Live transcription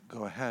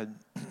go ahead.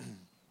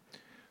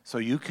 So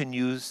you can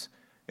use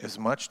as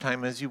much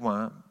time as you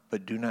want,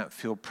 but do not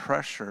feel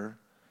pressure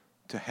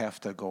to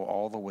have to go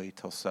all the way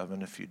till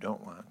 7 if you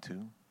don't want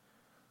to.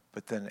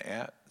 But then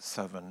at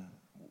 7,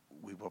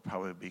 we will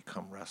probably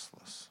become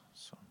restless.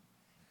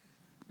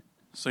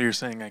 So you're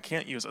saying I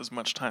can't use as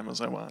much time as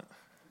I want?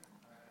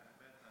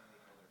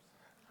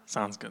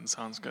 Sounds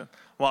good.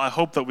 Well, I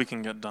hope that we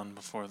can get done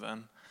before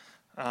then.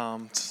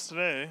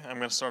 Today, I'm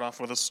going to start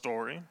off with a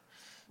story.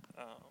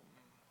 Find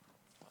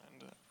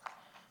it.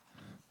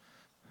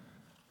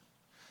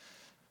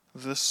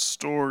 This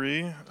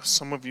story,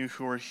 some of you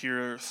who were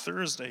here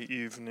Thursday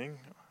evening,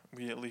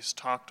 we at least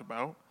talked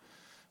about.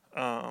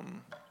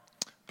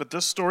 But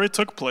this story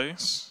took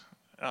place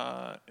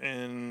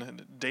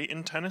in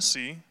Dayton,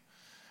 Tennessee,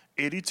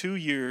 82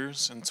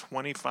 years and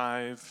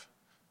today's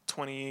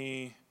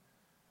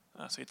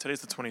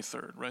the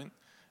 23rd, right?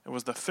 It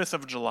was the 5th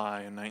of July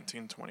in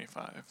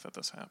 1925 that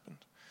this happened.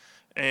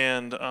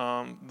 And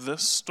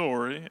this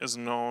story is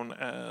known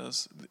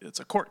as, it's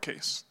a court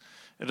case.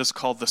 It is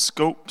called the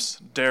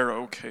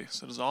Scopes-Darrow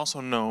case. It is also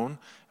known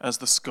as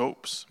the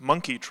Scopes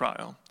monkey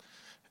trial.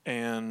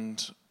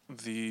 And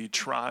the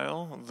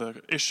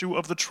issue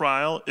of the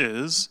trial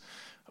is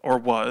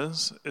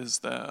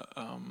that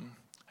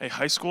a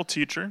high school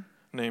teacher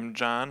named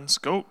John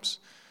Scopes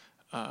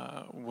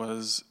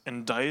was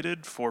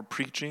indicted for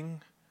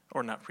teaching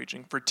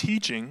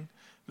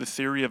the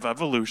theory of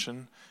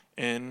evolution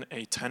in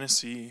a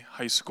Tennessee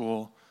high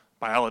school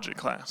biology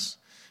class.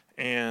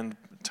 And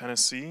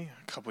Tennessee,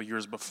 a couple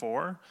years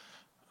before,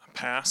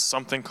 passed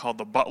something called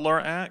the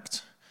Butler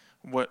Act,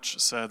 which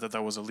said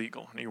that was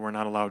illegal. You were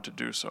not allowed to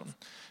do so.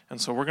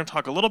 And so we're going to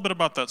talk a little bit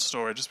about that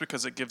story just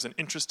because it gives an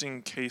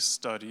interesting case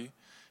study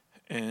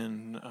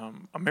in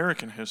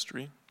American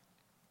history,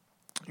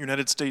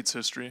 United States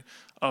history,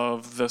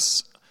 of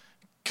this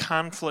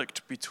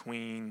conflict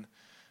between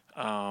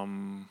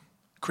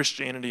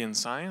Christianity and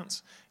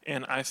science.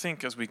 And I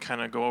think as we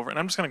kind of go over, and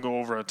I'm just going to go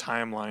over a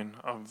timeline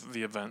of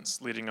the events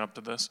leading up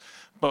to this,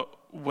 but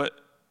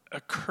what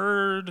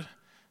occurred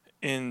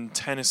in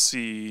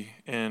Tennessee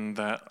in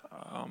that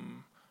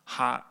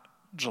hot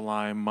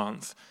July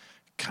month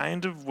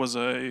kind of was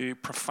a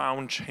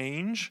profound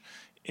change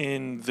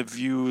in the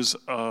views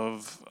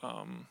of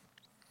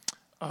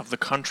the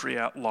country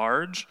at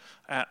large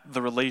at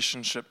the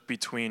relationship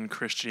between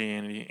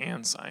Christianity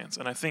and science.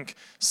 And I think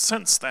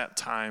since that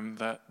time,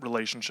 that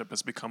relationship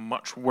has become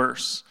much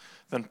worse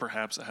than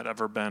perhaps it had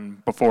ever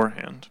been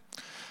beforehand.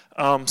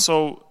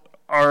 So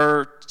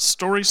our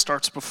story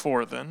starts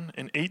before then.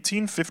 In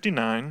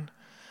 1859,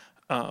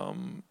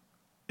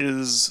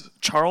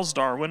 Charles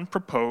Darwin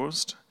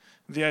proposed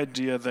the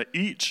idea that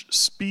each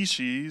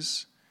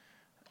species,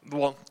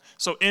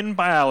 so in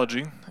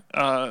biology,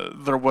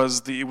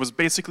 it was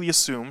basically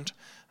assumed,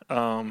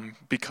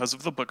 because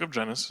of the book of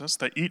Genesis,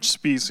 that each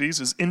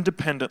species is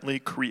independently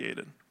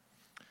created.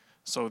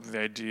 So the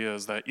idea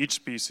is that each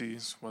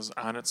species was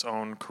on its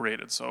own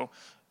created. So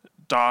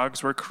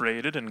dogs were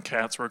created, and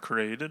cats were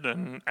created,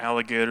 and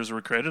alligators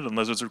were created, and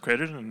lizards were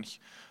created, and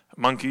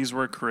monkeys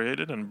were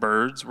created, and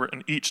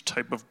and each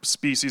type of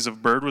species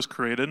of bird was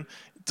created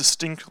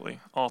distinctly,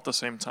 all at the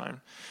same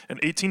time. In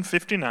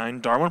 1859,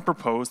 Darwin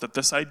proposed that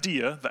this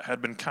idea that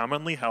had been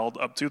commonly held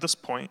up to this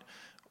point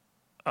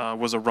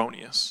was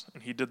erroneous.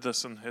 And he did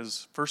this in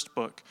his first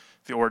book,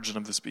 The Origin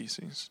of the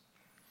Species.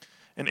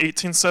 In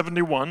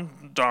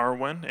 1871,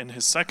 Darwin, in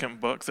his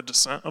second book, The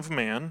Descent of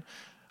Man,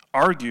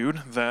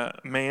 argued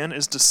that man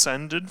is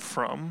descended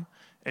from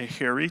a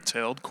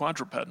hairy-tailed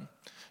quadruped.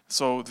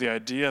 So the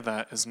idea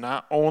that is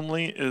not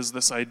only is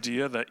this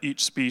idea that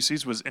each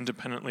species was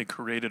independently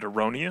created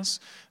erroneous,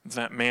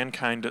 that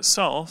mankind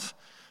itself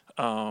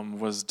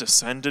was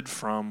descended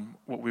from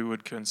what we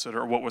would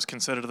consider, or what was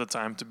considered at the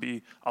time to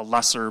be a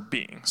lesser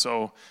being.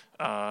 So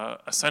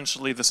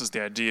essentially this is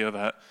the idea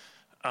that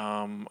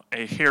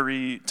a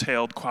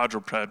hairy-tailed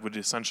quadruped would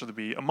essentially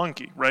be a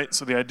monkey, right?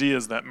 So the idea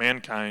is that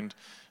mankind,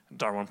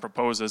 Darwin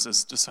proposes,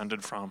 is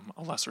descended from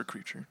a lesser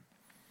creature.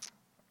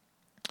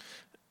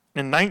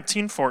 In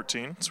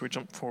 1914, so we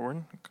jump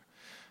forward,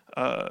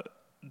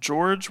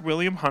 George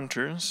William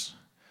Hunter's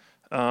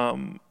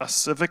A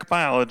Civic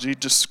Biology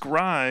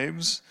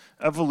describes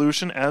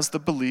evolution as the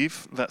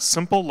belief that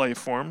simple life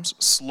forms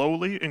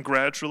slowly and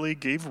gradually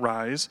gave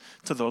rise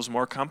to those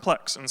more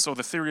complex. And so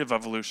the theory of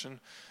evolution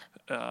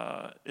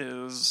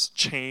is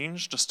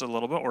changed just a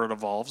little bit, or it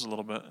evolves a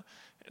little bit,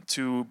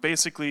 to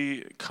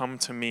basically come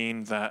to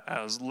mean that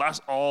as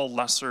all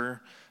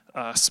lesser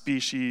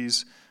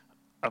species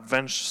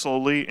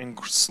slowly and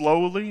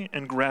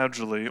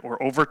gradually,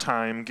 or over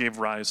time, gave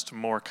rise to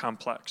more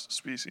complex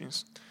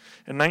species.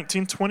 In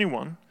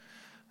 1921,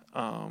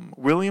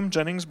 William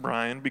Jennings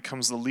Bryan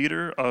becomes the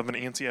leader of an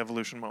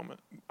anti-evolution movement.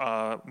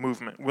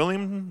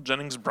 William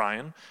Jennings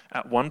Bryan,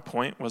 at one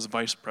point, was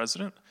vice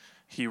president.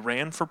 He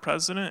ran for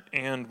president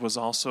and was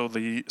also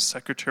the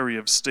Secretary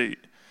of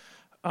State,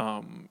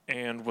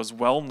 and was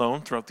well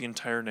known throughout the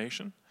entire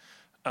nation.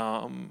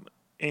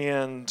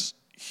 And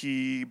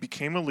he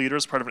became a leader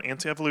as part of an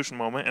anti-evolution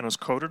movement and was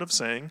quoted of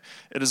saying,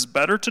 "It is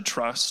better to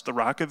trust the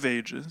rock of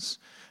ages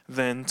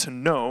than to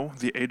know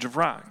the age of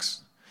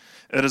rocks.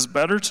 It is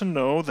better to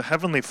know the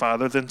Heavenly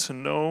Father than to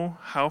know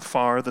how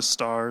far the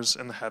stars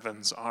in the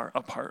heavens are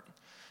apart."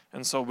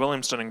 And so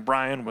William Stunning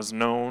Bryan was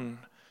known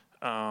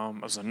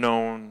as a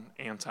known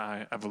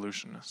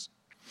anti-evolutionist.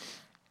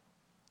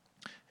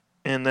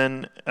 And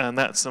then in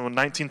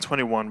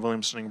 1921,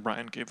 William Stunning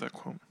Bryan gave that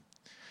quote.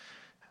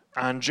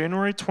 On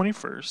January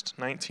 21st,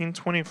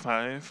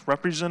 1925,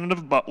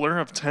 Representative Butler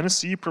of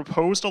Tennessee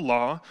proposed a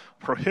law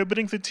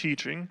prohibiting the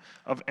teaching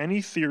of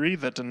any theory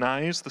that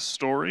denies the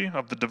story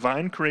of the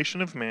divine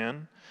creation of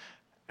man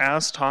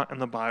as taught in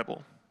the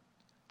Bible,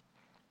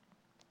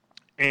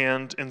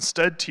 and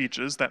instead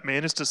teaches that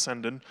man is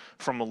descended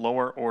from a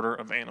lower order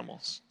of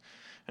animals.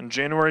 On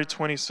January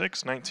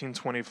 26,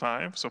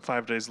 1925, so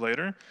 5 days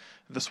later,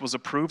 this was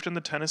approved in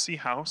the Tennessee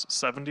House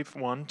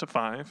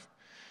 71-5.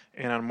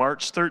 And on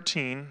March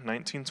 13,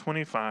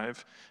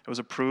 1925, it was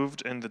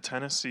approved in the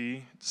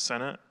Tennessee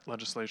Senate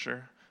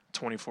legislature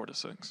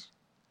 24-6.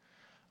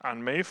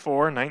 On May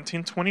 4,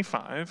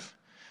 1925,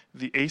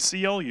 the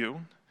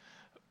ACLU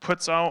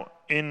puts out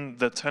in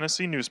the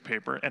Tennessee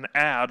newspaper an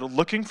ad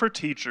looking for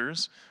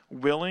teachers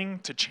willing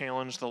to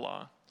challenge the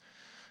law.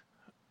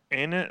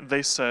 In it,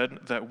 they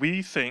said that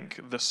we think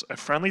a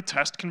friendly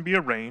test can be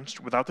arranged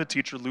without the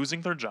teacher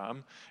losing their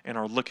job and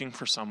are looking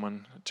for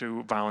someone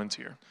to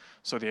volunteer.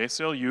 So the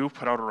ACLU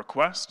put out a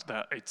request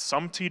that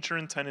some teacher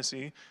in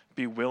Tennessee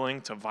be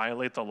willing to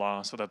violate the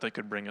law so that they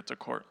could bring it to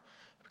court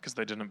because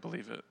they didn't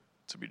believe it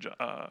to be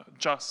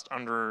just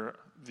under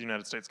the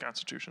United States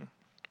Constitution.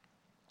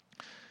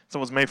 So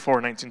it was May 4,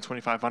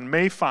 1925. On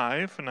May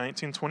 5,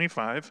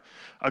 1925,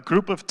 a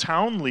group of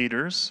town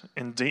leaders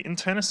in Dayton,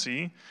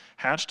 Tennessee,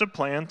 hatched a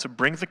plan to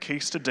bring the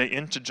case to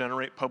Dayton to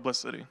generate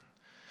publicity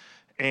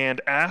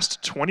and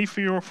asked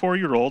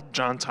 24-year-old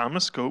John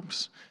Thomas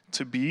Scopes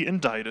to be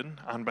indicted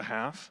on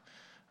behalf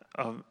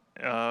of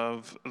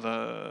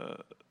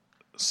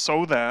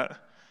so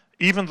that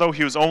even though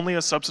he was only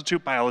a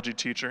substitute biology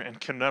teacher and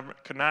could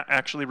not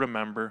actually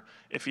remember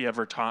if he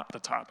ever taught the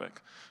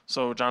topic.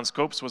 So John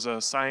Scopes was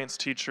a science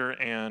teacher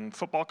and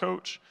football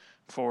coach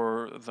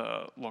for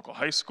the local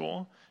high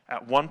school.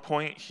 At one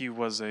point, he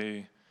was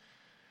a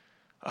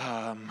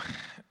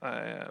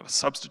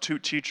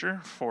substitute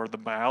teacher for the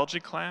biology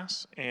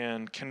class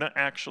and cannot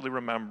actually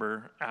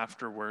remember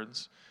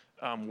afterwards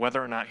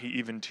whether or not he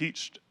even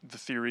taught the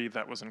theory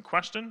that was in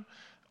question,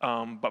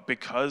 but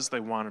because they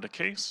wanted a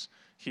case,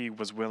 he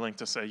was willing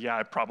to say, yeah,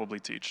 I probably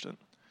taught it.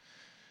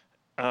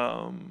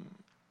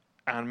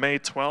 On May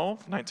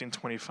 12,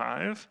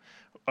 1925,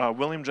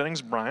 William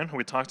Jennings Bryan, who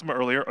we talked about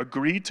earlier,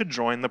 agreed to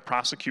join the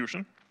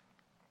prosecution,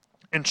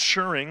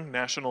 ensuring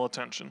national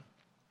attention.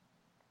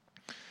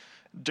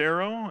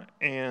 Darrow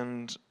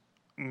and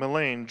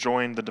Mullane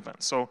joined the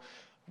defense. So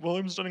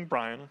William Jennings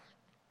Bryan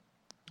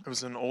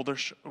was an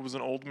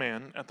old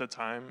man at the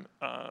time.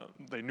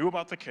 They knew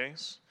about the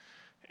case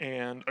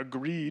and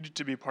agreed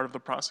to be part of the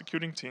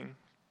prosecuting team.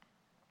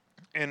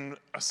 And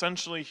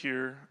essentially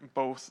here,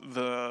 both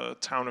the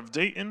town of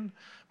Dayton,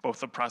 both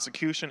the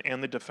prosecution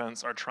and the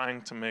defense are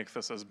trying to make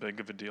this as big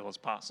of a deal as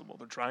possible.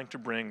 They're trying to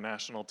bring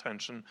national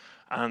attention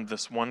on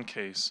this one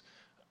case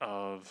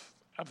of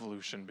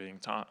evolution being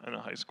taught in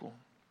a high school.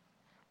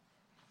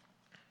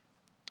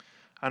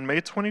 On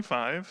May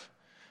 25,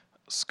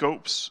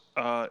 Scopes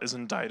is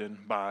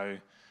indicted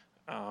by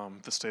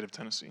the state of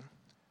Tennessee.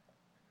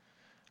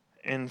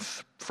 And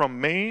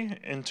from May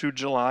into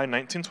July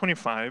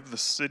 1925, the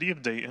city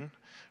of Dayton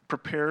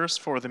prepares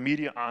for the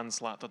media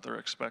onslaught that they're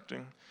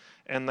expecting.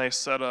 And they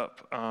set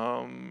up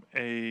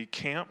a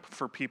camp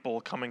for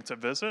people coming to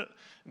visit.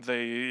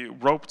 They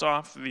roped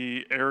off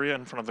the area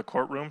in front of the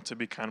courtroom to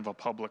be kind of a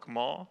public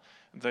mall.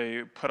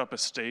 They put up a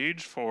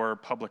stage for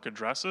public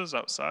addresses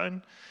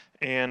outside.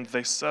 And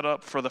they set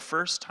up, for the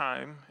first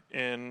time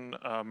in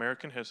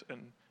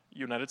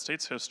United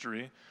States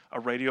history, a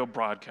radio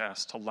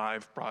broadcast to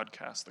live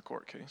broadcast the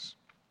court case.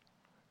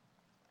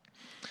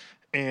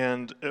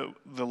 And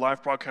the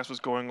live broadcast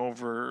was going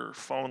over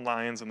phone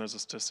lines, and there's a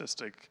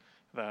statistic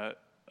that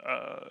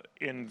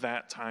in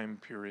that time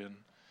period,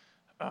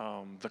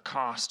 the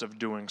cost of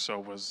doing so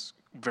was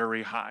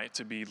very high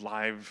to be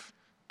live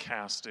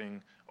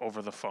casting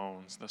over the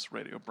phones, this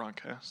radio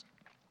broadcast.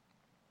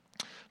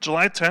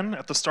 July 10,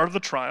 at the start of the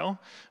trial,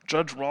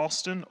 Judge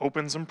Ralston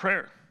opens in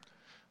prayer.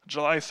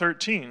 July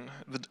 13,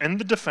 in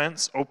the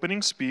defense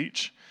opening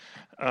speech,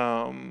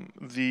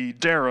 the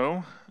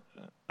Darrow,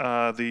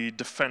 the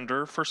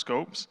defender for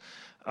Scopes,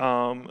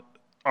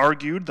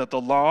 argued that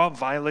the law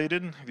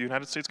violated the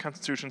United States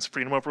Constitution's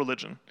freedom of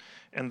religion.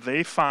 And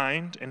they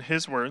find, in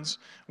his words,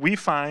 "We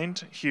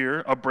find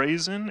here a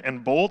brazen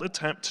and bold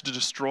attempt to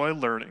destroy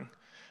learning,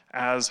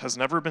 as has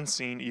never been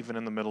seen even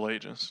in the Middle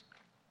Ages."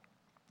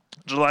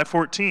 July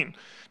 14,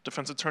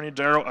 defense attorney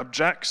Darrow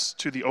objects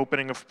to the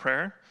opening of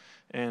prayer,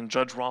 and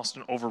Judge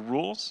Ralston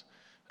overrules,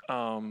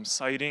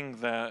 citing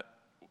that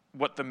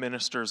what the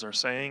ministers are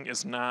saying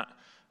is not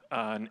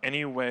in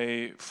any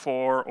way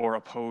for or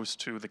opposed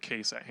to the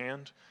case at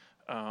hand.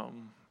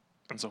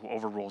 And so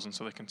overrules, and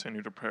so they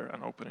continue to prayer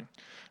on opening.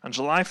 On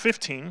July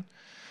 15,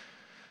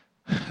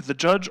 the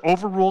judge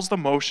overrules the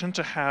motion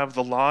to have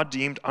the law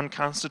deemed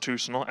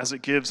unconstitutional as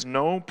it gives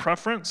no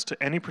preference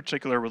to any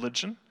particular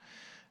religion.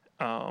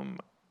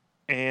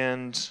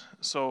 And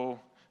so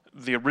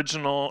the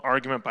original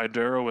argument by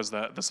Darrow was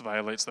that this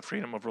violates the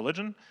freedom of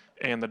religion,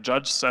 and the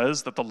judge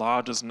says that the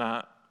law does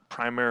not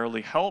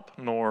primarily help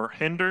nor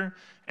hinder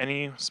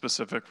any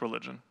specific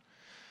religion.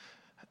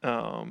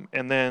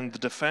 And then the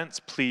defense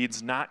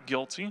pleads not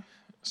guilty,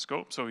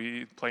 Scopes, so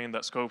he claimed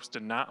that Scopes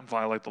did not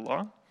violate the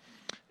law.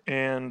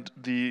 And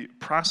the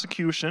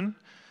prosecution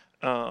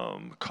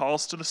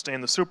calls to the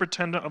stand the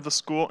superintendent of the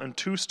school and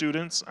 2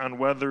 students on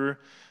whether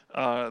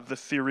the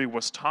theory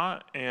was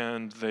taught,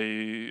 and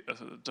the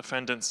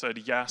defendant said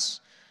yes,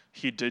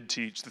 he did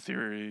teach the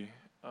theory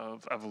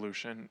of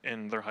evolution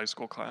in their high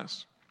school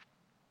class.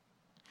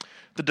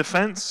 The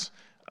defense,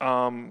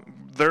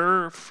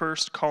 their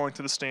first calling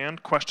to the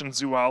stand, questioned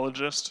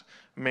zoologist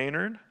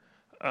Maynard,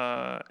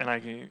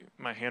 and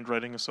my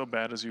handwriting is so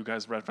bad, as you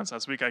guys referenced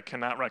last week, I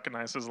cannot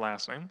recognize his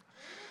last name.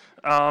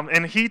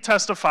 And he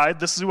testified,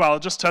 this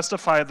zoologist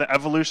testified that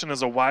evolution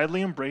is a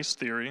widely embraced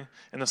theory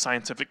in the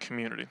scientific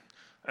community.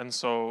 And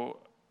so,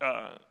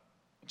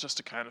 just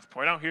to kind of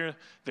point out here,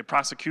 the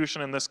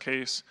prosecution in this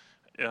case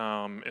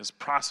is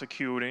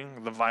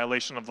prosecuting the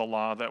violation of the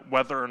law, that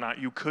whether or not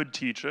you could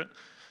teach it.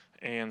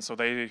 And so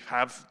they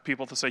have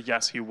people to say,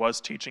 yes, he was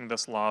teaching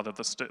this law that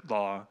the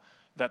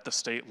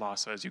state law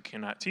says you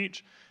cannot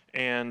teach.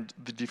 And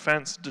the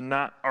defense did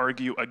not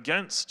argue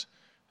against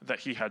that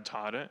he had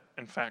taught it.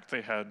 In fact,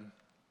 they had,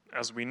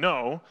 as we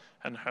know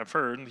and have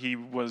heard, he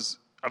was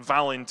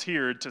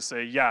volunteered to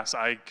say, yes,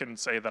 I can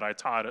say that I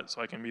taught it,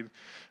 so I can be.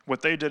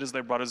 What they did is they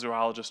brought a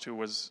zoologist who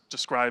was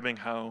describing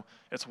how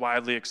it's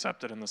widely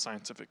accepted in the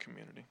scientific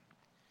community.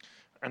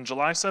 On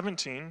July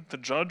 17, the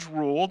judge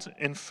ruled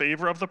in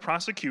favor of the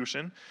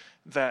prosecution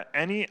that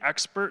any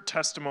expert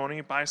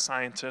testimony by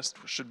scientists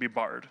should be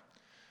barred.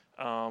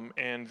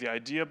 And the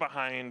idea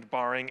behind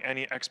barring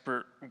any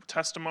expert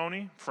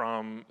testimony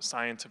from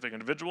scientific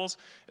individuals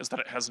is that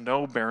it has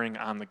no bearing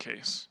on the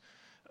case.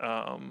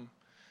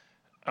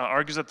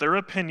 Argues that their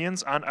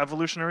opinions on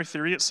evolutionary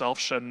theory itself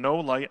shed no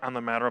light on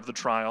the matter of the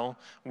trial,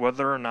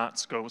 whether or not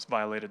Scopes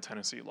violated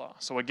Tennessee law.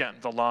 So again,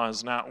 the law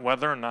is not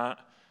whether or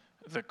not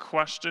the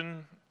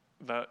question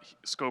that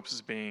Scopes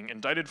is being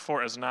indicted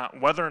for is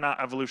not whether or not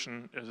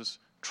evolution is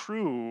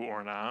true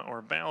or not,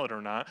 or valid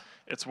or not.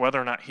 It's whether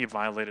or not he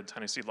violated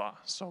Tennessee law.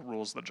 So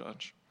rules the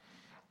judge.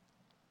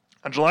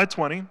 On July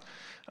 20,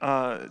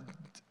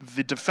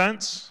 the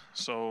defense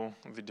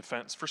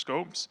for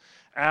Scopes,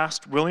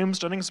 asked Williams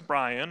Jennings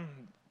Bryan,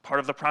 part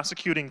of the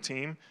prosecuting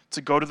team,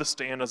 to go to the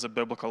stand as a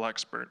biblical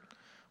expert,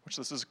 which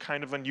this is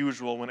kind of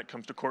unusual when it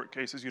comes to court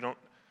cases.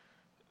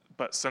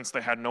 But since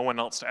they had no one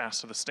else to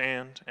ask to the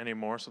stand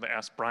anymore, so they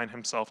asked Bryan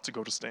himself to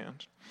go to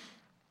stand.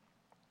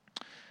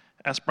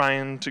 Asked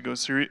Bryan to go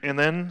and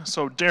then,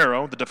 so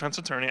Darrow, the defense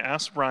attorney,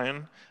 asked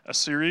Bryan a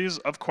series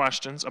of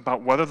questions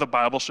about whether the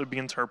Bible should be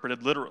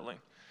interpreted literally.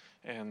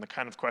 And the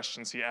kind of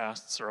questions he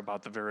asks are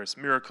about the various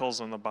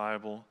miracles in the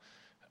Bible,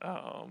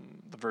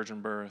 the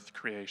virgin birth,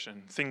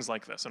 creation, things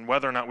like this, and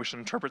whether or not we should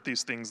interpret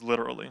these things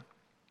literally.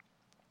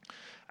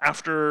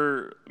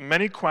 After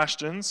many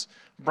questions,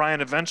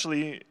 Bryan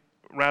eventually,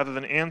 rather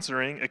than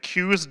answering,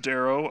 accused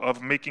Darrow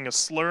of making a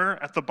slur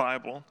at the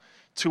Bible,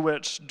 to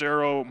which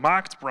Darrow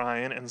mocked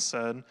Bryan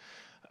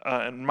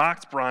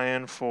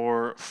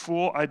for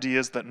fool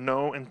ideas that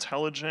no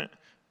intelligent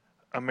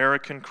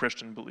American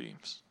Christian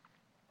believes.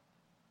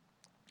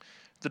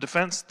 The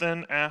defense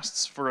then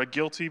asks for a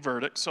guilty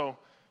verdict. So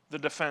the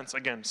defense,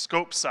 again,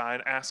 Scopes'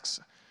 side, asks,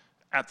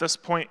 at this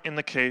point in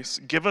the case,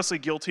 give us a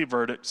guilty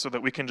verdict so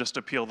that we can just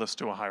appeal this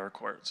to a higher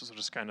court. So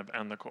just kind of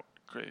end the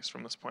case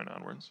from this point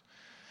onwards.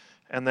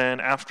 And then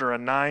after a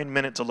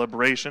 9-minute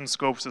deliberation,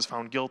 Scopes is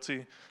found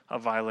guilty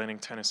of violating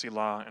Tennessee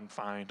law and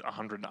fined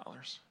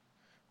 $100,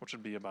 which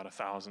would be about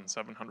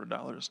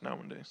 $1,700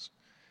 nowadays.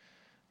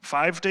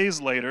 5 days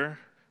later,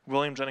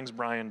 William Jennings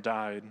Bryan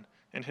died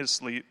in his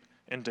sleep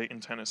in Dayton,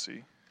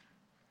 Tennessee.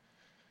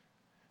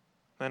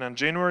 Then on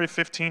January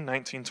 15,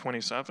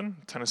 1927,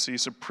 Tennessee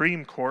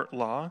Supreme Court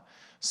law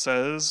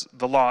says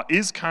the law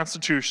is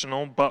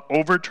constitutional but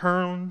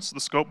overturns the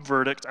Scopes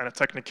verdict on a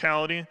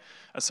technicality.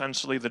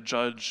 Essentially, the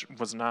judge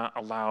was not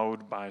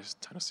allowed by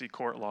Tennessee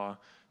court law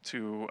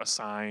to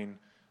assign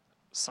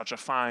such a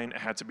fine. It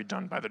had to be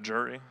done by the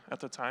jury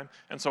at the time.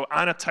 And so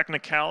on a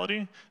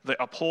technicality, they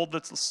uphold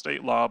the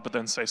state law but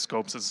then say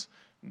Scopes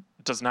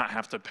does not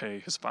have to pay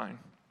his fine.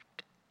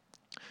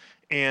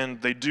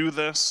 And they do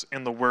this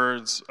in the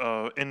words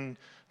of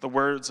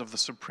the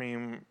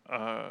Supreme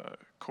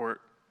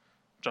Court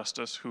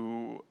justice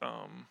who,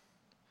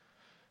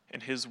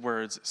 in his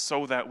words,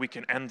 so that we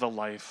can end the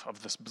life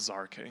of this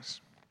bizarre case.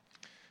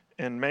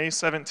 In May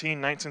 17,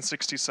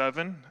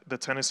 1967, the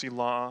Tennessee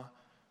law,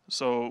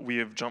 so we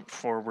have jumped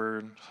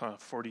forward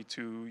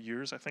 42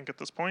 years, I think, at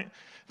this point.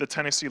 The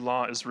Tennessee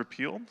law is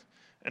repealed,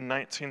 In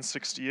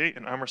 1968,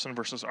 in Emerson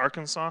versus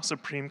Arkansas,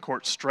 Supreme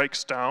Court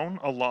strikes down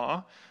a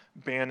law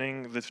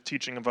banning the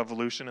teaching of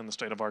evolution in the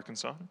state of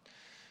Arkansas.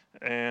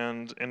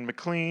 And in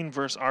McLean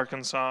versus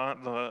Arkansas,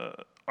 the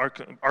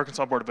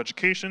Arkansas Board of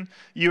Education,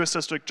 U.S.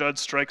 District Judge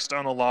strikes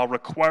down a law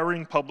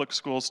requiring public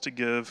schools to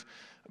give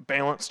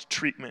balanced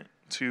treatment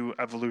to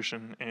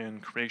evolution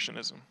and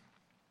creationism.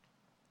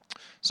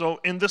 So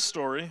in this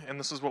story, and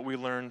this is what we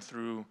learned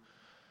through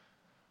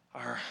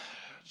our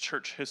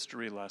church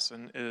history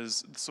lesson,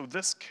 is so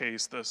this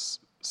case, this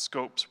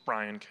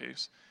Scopes-Bryan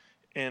case,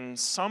 in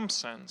some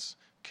sense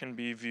can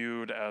be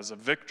viewed as a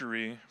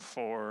victory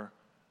for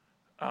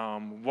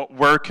what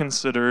were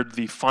considered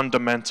the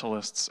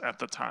fundamentalists at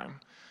the time.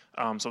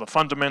 So the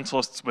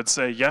fundamentalists would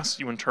say, yes,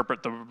 you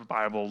interpret the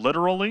Bible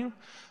literally.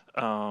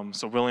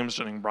 So Williams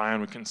Jennings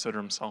Bryan would consider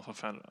himself a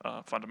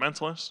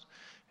fundamentalist.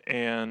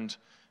 And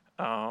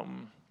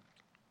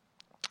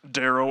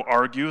Darrow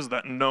argues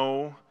that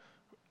no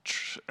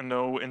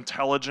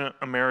intelligent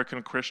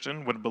American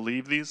Christian would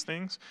believe these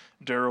things.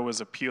 Darrow is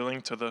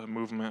appealing to the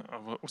movement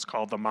of what was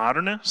called the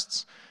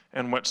modernists,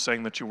 in which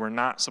saying that you were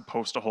not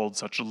supposed to hold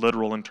such a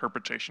literal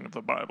interpretation of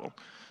the Bible.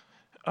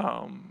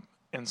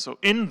 And so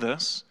in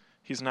this,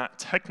 he's not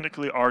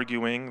technically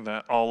arguing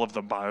that all of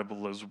the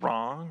Bible is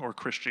wrong or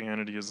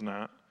Christianity is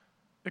not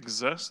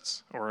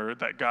exists or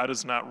that God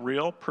is not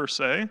real per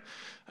se,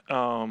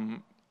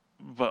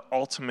 but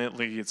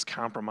ultimately it's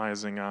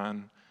compromising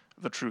on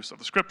the truths of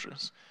the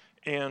scriptures.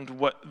 And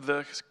what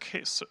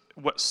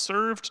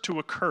served to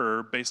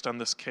occur based on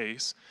this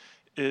case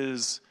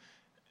is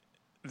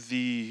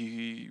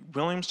the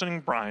Williams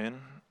Jennings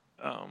Bryan,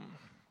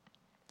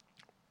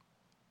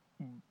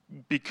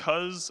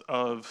 because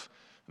of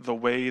the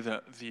way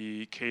that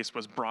the case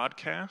was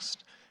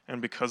broadcast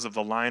and because of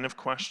the line of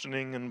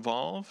questioning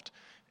involved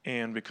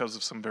and because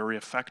of some very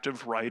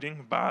effective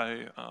writing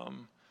by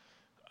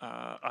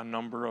a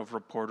number of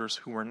reporters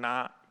who were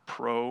not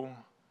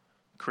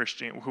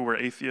pro-Christian, who were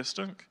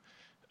atheistic,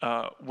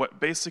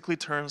 what basically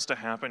turns to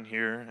happen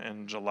here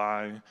in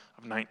July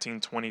of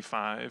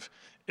 1925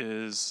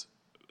 is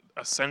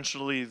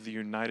essentially the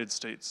United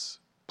States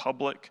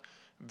public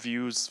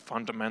views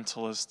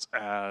fundamentalists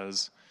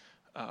as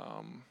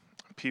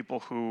people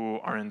who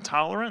are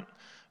intolerant,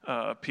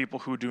 people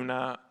who do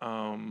not,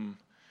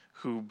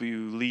 who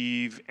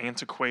believe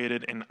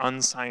antiquated and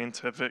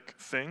unscientific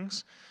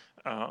things,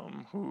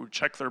 who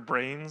check their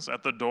brains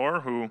at the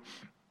door, who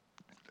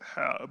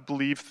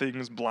believe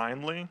things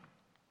blindly,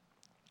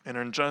 and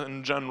in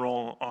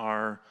general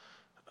are,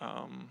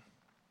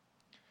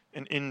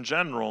 and in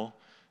general,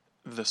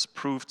 this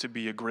proved to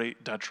be a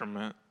great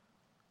detriment.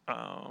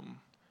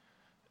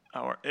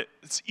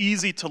 It's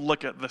easy to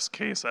look at this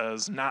case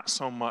as not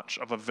so much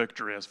of a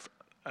victory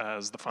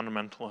as the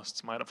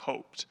fundamentalists might have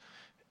hoped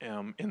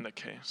in the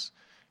case.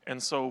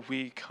 And so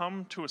we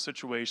come to a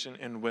situation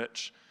in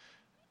which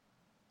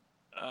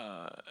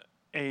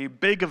a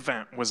big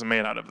event was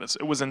made out of this.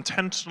 It was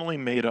intentionally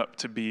made up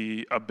to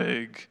be a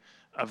big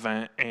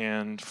event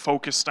and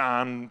focused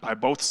on by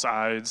both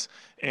sides,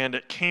 and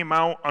it came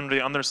out under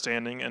the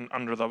understanding and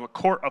under the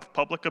court of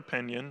public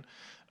opinion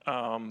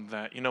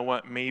that, you know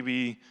what,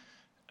 maybe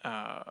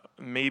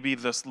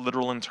this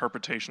literal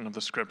interpretation of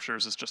the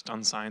scriptures is just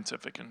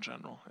unscientific in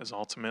general, is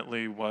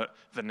ultimately what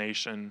the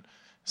nation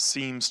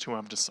seems to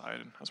have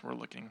decided as we're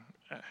looking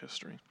at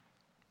history.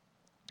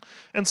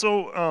 And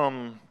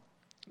so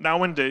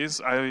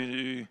nowadays,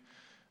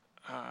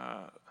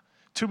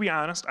 to be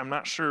honest, I'm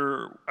not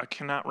sure, I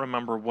cannot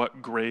remember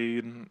what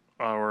grade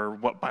or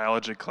what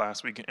biology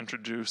class we get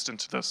introduced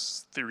into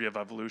this theory of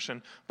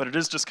evolution, but it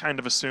is just kind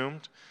of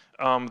assumed.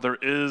 There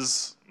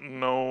is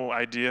no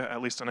idea,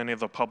 at least in any of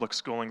the public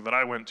schooling that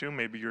I went to,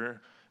 maybe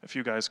if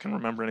you guys can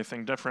remember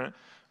anything different,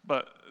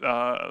 but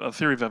the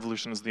theory of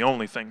evolution is the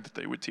only thing that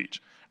they would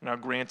teach. Now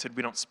granted,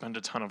 we don't spend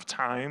a ton of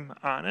time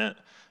on it,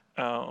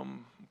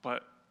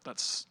 but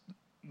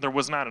there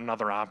was not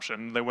another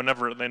option. They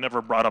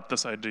never brought up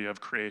this idea of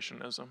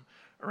creationism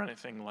or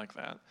anything like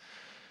that.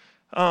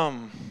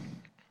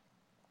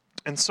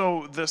 And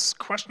so this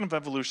question of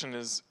evolution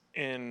is,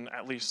 in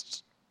at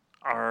least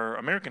our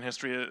American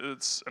history,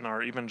 it's in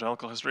our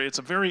evangelical history, it's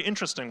a very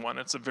interesting one.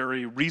 It's a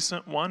very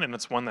recent one, and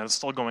it's one that is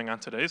still going on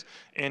today.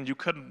 And you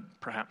could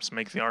perhaps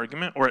make the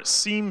argument, or it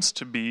seems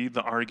to be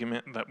the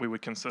argument that we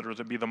would consider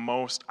to be the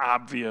most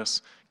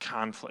obvious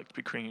conflict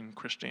between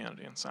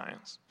Christianity and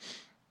science.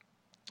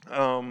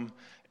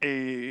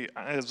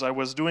 As I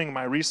was doing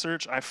my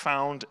research, I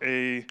found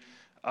a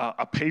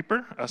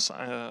paper, a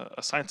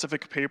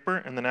scientific paper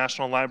in the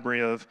National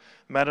Library of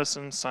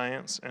Medicine,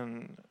 Science,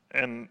 and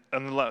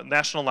the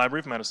National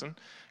Library of Medicine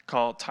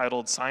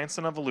titled Science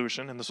and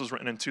Evolution, and this was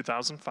written in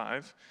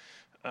 2005.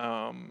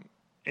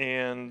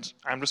 And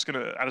I just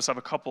have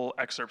a couple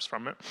excerpts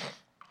from it.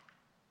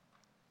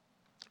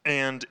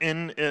 And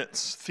in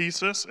its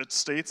thesis, it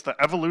states that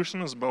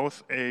evolution is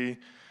both a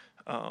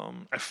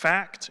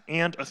fact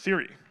and a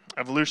theory.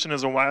 Evolution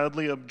is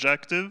widely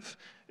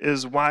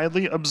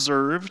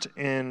observed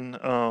in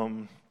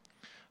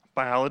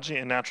biology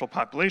and natural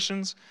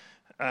populations.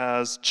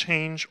 as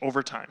change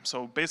over time.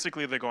 So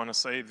basically they're going to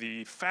say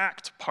the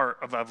fact part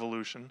of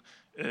evolution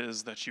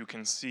is that you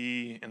can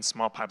see in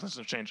small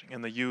populations changing.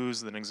 And they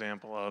use an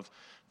example of,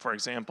 for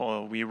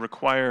example, we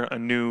require a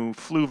new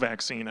flu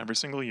vaccine every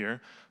single year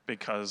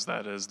because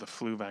that is the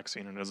flu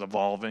vaccine and is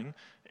evolving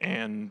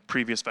and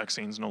previous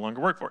vaccines no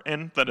longer work for it.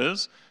 And that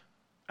is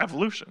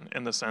evolution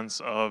in the sense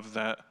of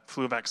that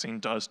flu vaccine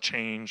does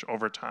change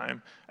over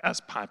time as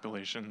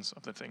populations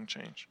of the thing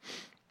change.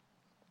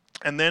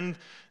 And then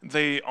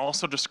they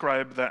also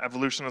describe that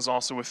evolution is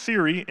also a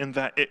theory in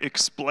that it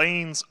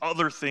explains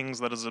other things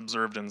that is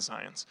observed in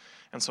science.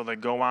 And so they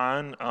go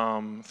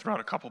on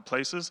throughout a couple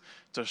places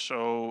to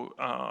show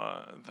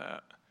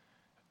that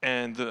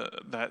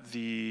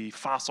the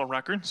fossil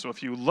record, so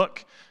if you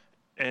look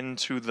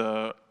into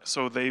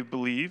so they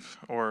believe,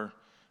 or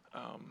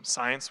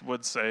science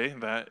would say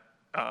that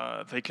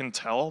they can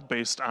tell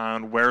based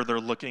on where they're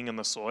looking in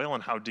the soil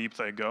and how deep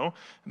they go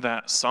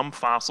that some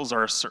fossils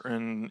are a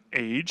certain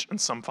age and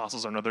some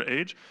fossils are another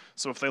age.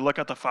 So if they look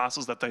at the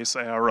fossils that they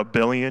say are 1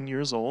 billion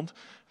years old,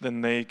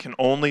 then they can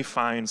only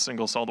find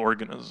single-celled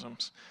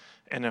organisms.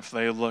 And if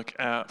they look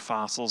at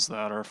fossils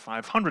that are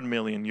 500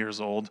 million years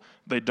old,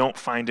 they don't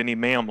find any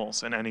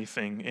mammals and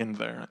anything in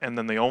there. And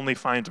then they only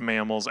find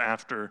mammals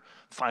after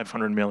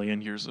 500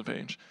 million years of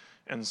age.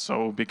 And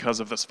so because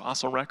of this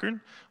fossil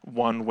record,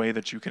 one way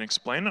that you can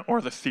explain it,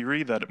 or the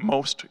theory that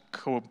most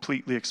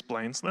completely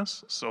explains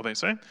this, so they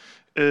say,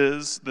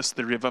 is this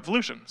theory of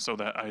evolution. So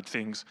that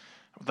things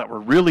that were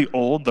really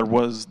old, the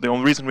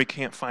only reason we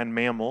can't find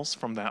mammals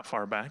from that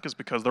far back is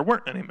because there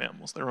weren't any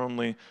mammals. There were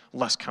only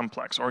less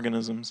complex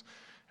organisms.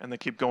 And they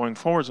keep going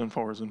forwards and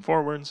forwards and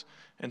forwards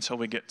until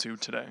we get to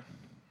today.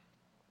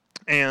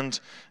 And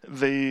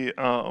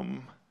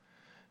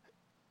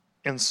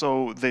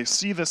so they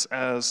see this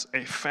as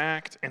a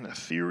fact and a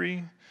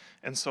theory.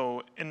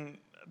 And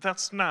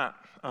that's not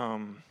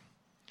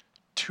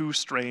too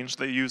strange.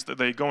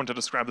 They go in to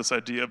describe this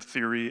idea of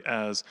theory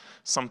as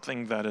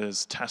something that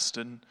is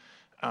tested,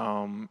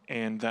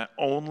 and that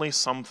only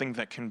something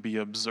that can be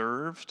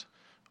observed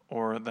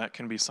or that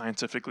can be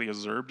scientifically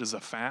observed is a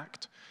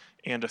fact,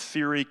 and a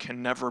theory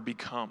can never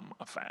become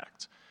a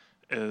fact.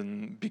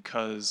 And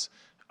because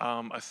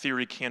a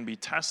theory can be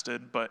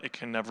tested, but it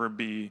can never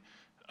be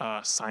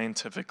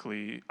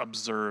scientifically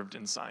observed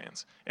in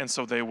science. And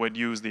so they would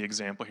use the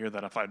example here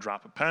that if I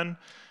drop a pen,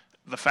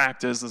 the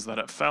fact is that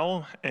it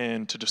fell,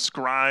 and to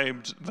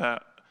describe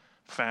that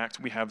fact,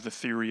 we have the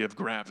theory of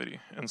gravity.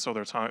 And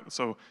so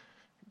so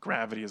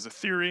gravity is a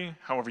theory,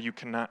 however, you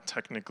cannot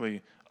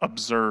technically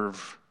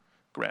observe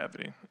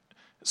gravity.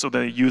 So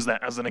they use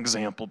that as an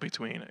example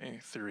between a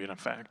theory and a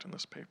fact in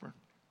this paper.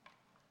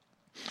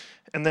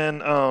 And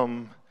then,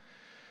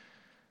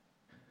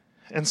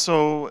 and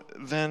so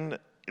then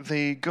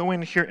they go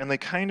in here and they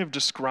kind of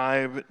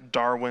describe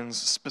Darwin's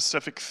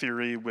specific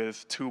theory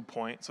with 2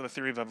 points. So the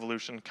theory of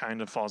evolution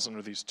kind of falls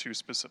under these 2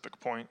 specific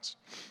points.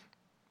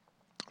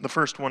 The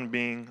first one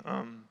being,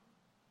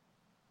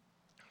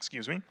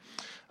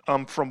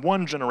 from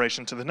one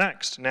generation to the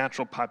next,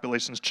 natural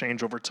populations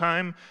change over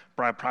time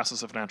by a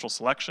process of natural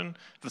selection.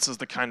 This is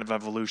the kind of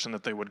evolution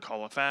that they would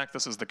call a fact.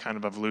 This is the kind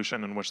of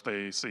evolution in which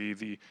they see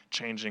the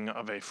changing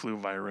of a flu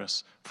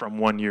virus from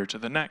one year to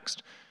the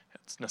next.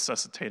 It's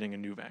necessitating a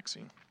new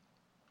vaccine.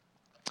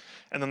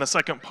 And then the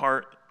second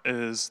part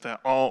is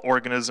that all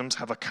organisms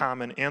have a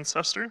common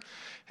ancestor,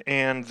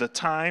 and the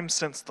time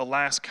since the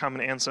last common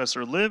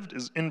ancestor lived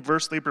is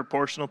inversely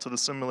proportional to the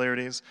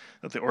similarities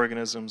that the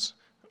organisms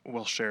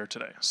will share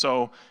today.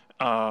 So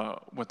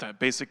what that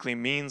basically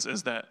means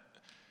is that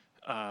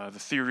the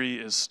theory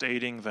is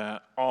stating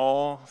that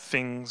all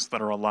things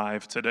that are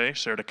alive today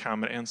shared a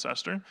common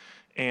ancestor.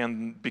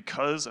 And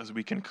because, as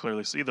we can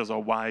clearly see, there's a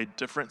wide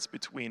difference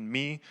between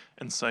me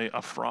and, say,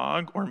 a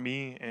frog, or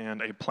me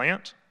and a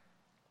plant,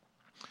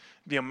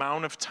 the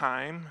amount of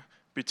time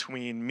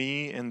between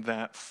me and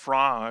that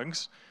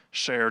frog's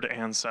shared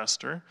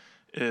ancestor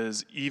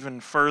is even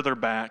further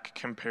back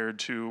compared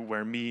to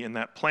where me and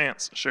that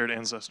plant's shared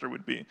ancestor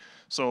would be.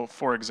 So,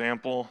 for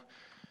example,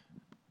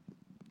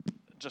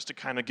 just to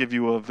kind of give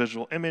you a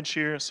visual image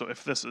here, so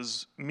if this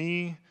is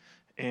me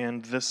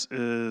and this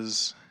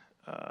is,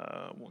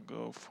 we'll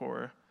go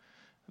for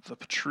the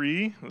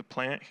tree, the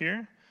plant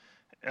here,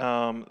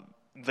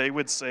 they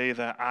would say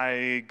that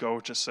I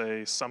go to,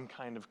 say, some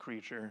kind of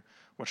creature,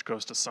 which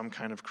goes to some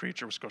kind of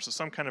creature, which goes to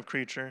some kind of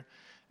creature,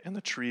 and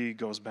the tree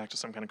goes back to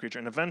some kind of creature.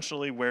 And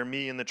eventually, where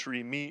me and the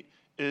tree meet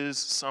is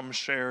some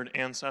shared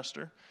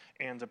ancestor.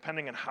 And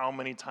depending on how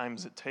many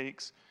times it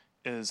takes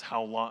is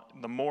how long,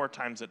 the more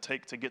times it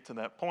takes to get to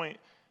that point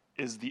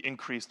is the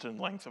increase in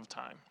length of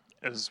time,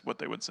 is what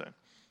they would say.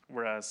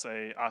 Whereas,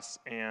 say, us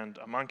and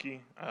a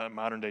monkey, a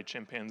modern-day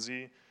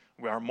chimpanzee,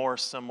 we are more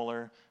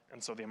similar,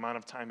 and so the amount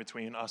of time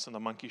between us and the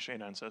monkey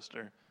shared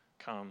ancestor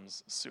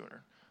comes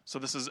sooner. So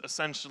this is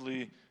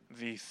essentially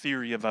the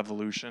theory of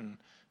evolution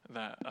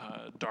that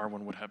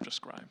Darwin would have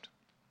described.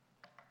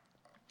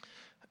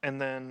 And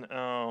then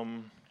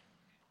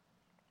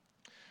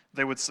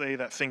they would say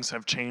that things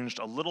have changed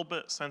a little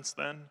bit since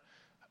then.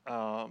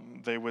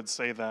 They would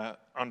say that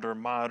under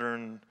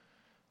modern,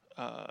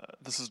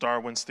 this is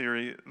Darwin's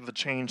theory, the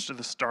change to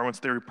this Darwin's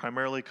theory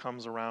primarily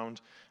comes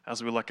around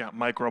as we look at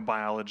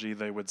microbiology.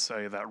 They would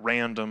say that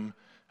random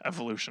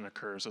evolution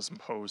occurs as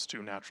opposed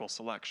to natural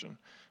selection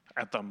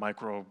at the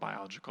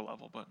microbiological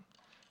level, but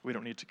we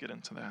don't need to get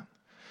into that.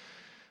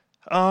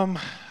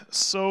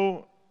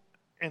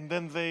 And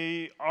then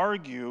they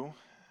argue,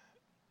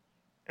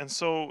 and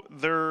so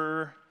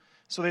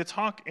they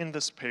talk in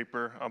this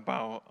paper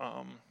about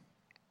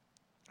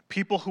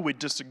people who would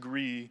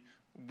disagree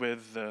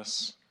with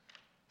this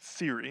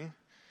theory.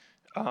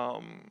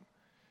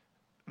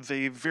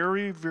 They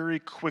very, very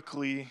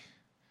quickly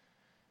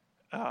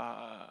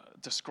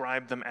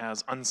describe them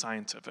as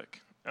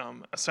unscientific.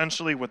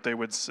 Essentially, what they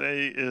would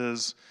say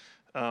is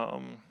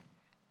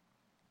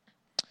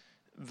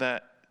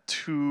that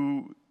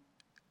to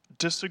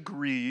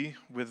disagree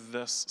with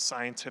this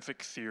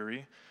scientific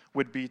theory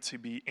would be to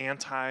be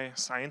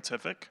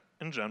anti-scientific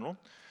in general,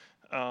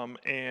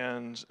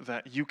 and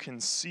that you can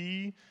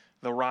see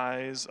the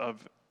rise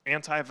of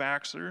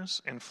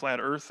anti-vaxxers and flat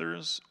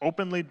earthers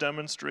openly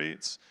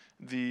demonstrates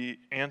the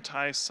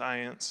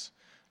anti-science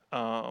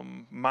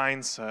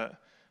mindset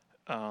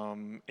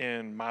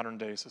in modern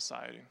day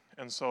society.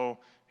 And so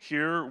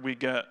here we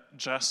get,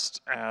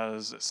 just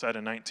as it said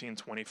in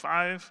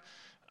 1925,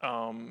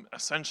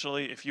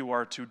 essentially, if you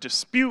are to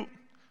dispute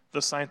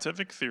the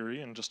scientific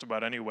theory in just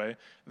about any way,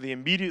 they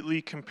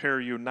immediately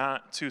compare you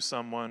not to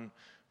someone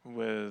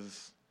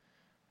with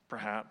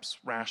perhaps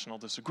rational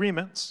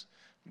disagreements,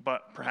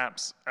 but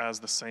perhaps as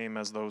the same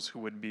as those who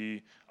would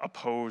be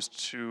opposed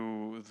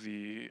to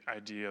the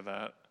idea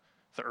that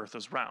the earth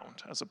is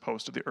round as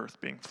opposed to the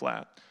earth being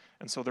flat.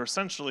 And so they're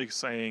essentially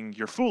saying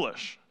you're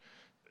foolish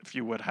if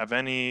you would have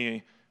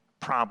any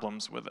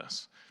problems with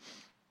this.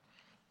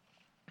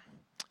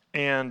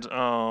 And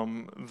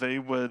they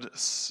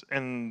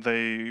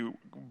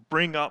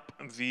bring up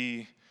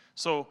the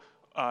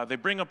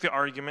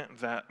argument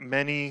that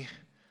many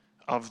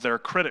of their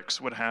critics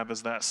would have,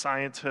 is that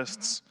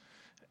scientists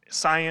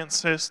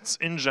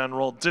in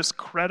general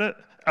discredit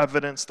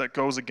evidence that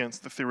goes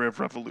against the theory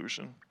of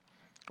evolution,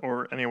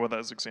 or any of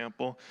that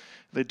example.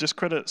 They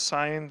discredit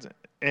science,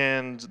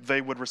 and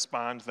they would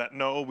respond that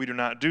no, we do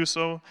not do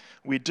so.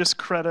 We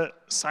discredit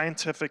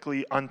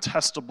scientifically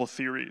untestable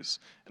theories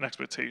and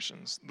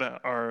expectations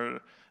that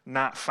are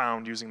not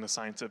found using the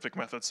scientific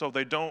method. So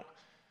they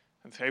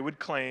would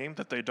claim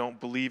that they don't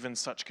believe in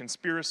such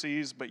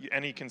conspiracies, but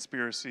any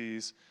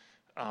conspiracies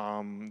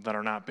that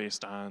are not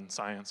based on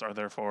science are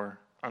therefore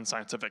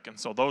unscientific. And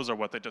so those are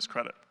what they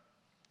discredit.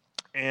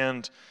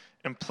 And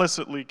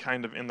implicitly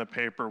kind of in the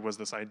paper was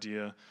this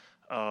idea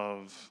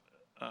of,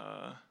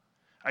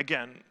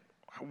 again,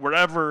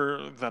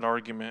 wherever that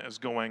argument is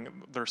going,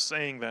 they're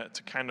saying that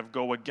to kind of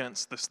go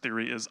against this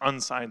theory is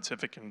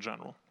unscientific in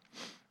general.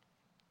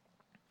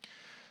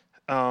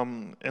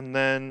 And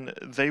then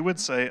they would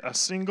say a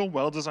single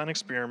well-designed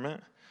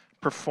experiment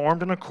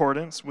performed in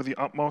accordance with the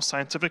utmost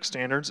scientific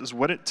standards is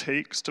what it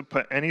takes to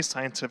put any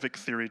scientific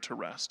theory to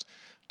rest.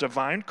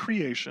 Divine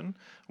creation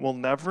will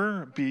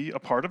never be a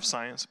part of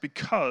science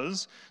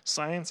because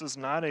science is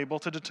not able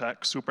to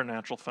detect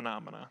supernatural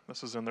phenomena.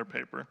 This is in their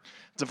paper.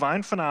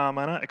 Divine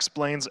phenomena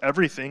explains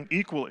everything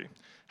equally.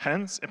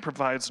 Hence, it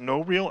provides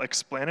no real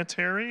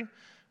explanatory,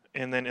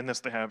 and then in this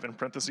they have in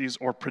parentheses,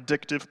 or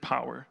predictive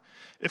power.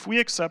 If we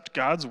accept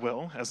God's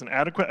will as an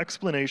adequate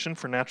explanation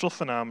for natural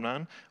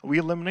phenomenon, we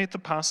eliminate the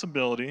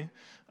possibility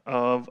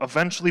of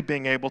eventually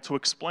being able to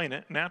explain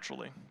it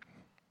naturally.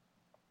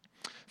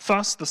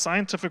 Thus, the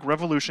scientific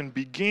revolution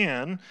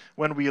began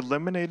when we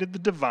eliminated the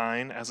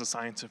divine as a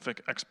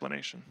scientific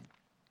explanation.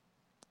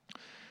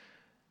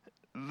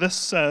 This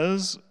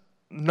says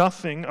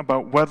nothing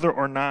about whether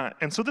or not,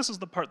 and so this is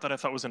the part that I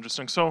thought was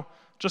interesting. So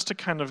just to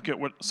kind of get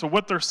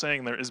what they're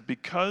saying there is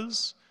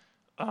because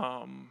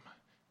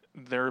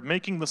they're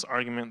making this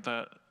argument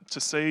that to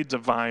say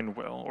divine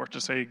will, or to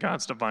say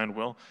God's divine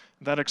will,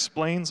 that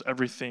explains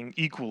everything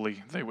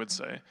equally, they would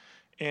say.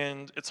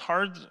 And it's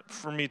hard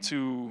for me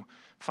to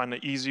find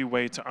an easy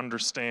way to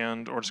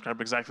understand or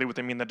describe exactly what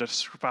they mean that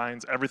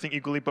defines everything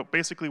equally, but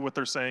basically what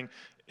they're saying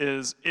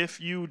is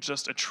if you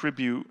just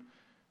attribute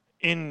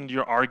in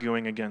your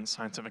arguing against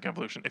scientific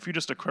evolution, if you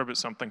just attribute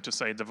something to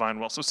say divine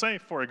will. So say,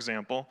 for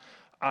example,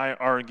 I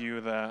argue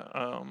that,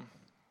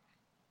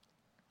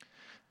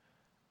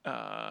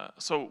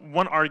 so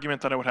one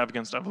argument that I would have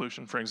against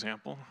evolution, for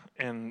example,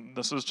 and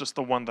this is just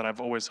the one that I've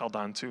always held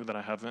on to that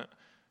I haven't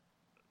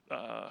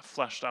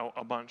fleshed out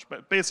a bunch,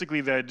 but basically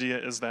the idea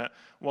is that,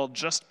 well,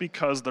 just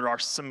because there are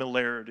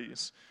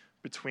similarities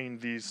between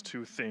these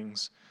two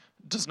things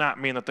does not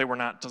mean that they were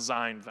not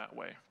designed that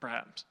way,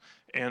 perhaps.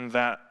 And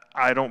that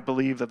I don't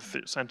believe that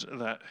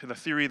the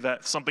theory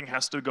that something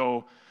has to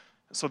go,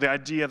 so the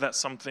idea that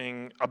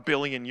something a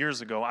billion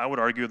years ago, I would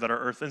argue that our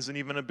earth isn't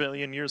even a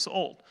billion years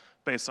old,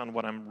 based on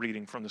what I'm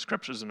reading from the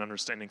scriptures and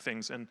understanding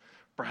things. And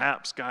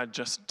perhaps God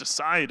just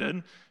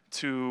decided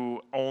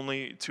to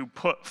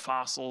put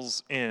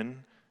fossils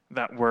in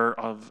that were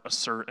of a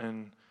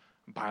certain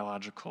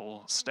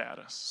biological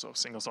status, so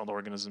single-celled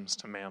organisms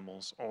to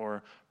mammals,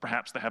 or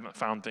perhaps they haven't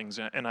found things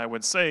yet. And I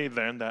would say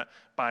then that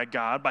by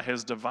God, by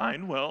his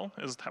divine will,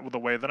 is the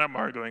way that I'm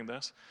arguing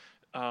this,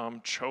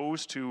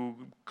 chose to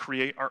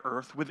create our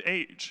earth with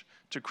age,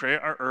 to create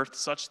our earth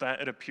such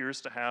that it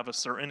appears to have a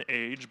certain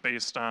age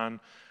based on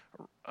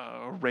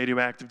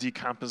radioactive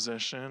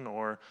decomposition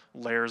or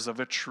layers of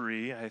a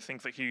tree. I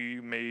think that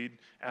he made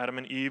Adam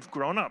and Eve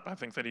grown up. I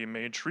think that he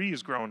made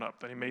trees grown up,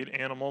 that he made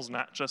animals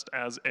not just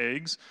as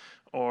eggs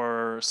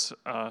or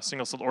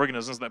single-celled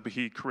organisms, that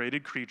he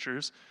created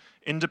creatures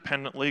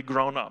independently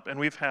grown up. And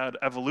we've had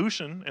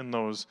evolution in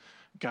those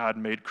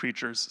God-made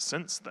creatures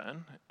since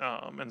then.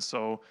 And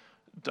so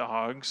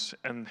dogs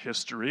and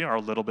history are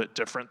a little bit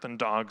different than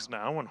dogs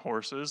now, and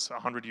horses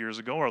 100 years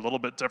ago are a little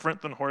bit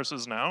different than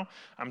horses now.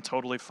 I'm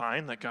totally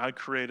fine that God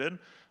created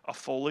a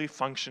fully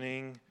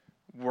functioning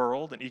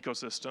world and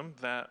ecosystem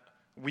that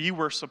we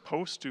were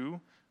supposed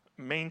to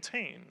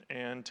maintain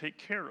and take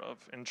care of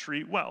and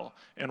treat well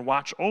and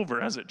watch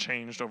over as it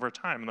changed over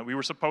time, and that we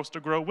were supposed to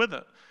grow with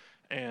it.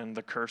 And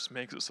the curse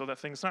makes it so that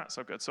things not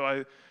so good.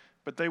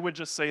 But they would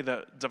just say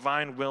that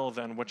divine will,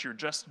 then, what you're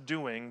just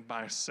doing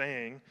by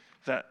saying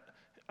that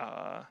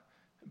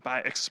by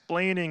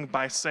explaining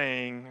by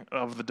saying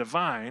of the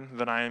divine,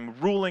 that I am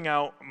ruling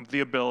out the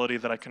ability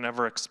that I can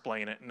never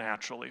explain it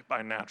naturally,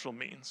 by natural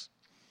means.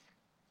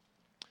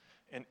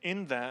 And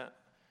in that,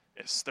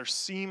 there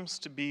seems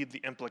to be the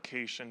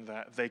implication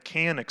that they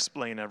can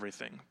explain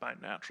everything by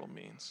natural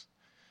means.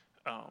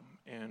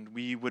 And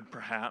we would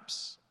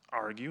perhaps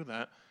argue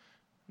that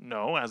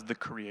no, as the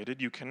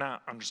created, you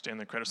cannot understand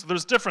the creator. So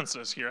there's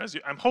differences here.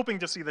 I'm hoping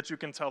to see that you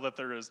can tell that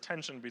there is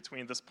tension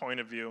between this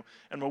point of view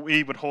and what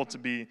we would hold to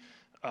be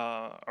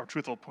our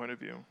truthful point of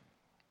view.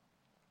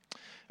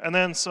 And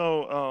then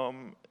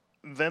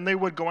then they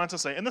would go on to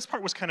say, and this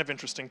part was kind of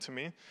interesting to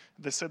me.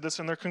 They said this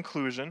in their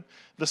conclusion.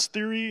 So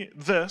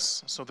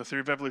the theory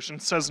of evolution,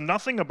 says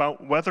nothing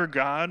about whether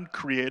God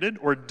created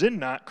or did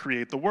not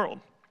create the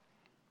world.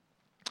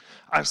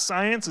 As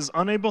science is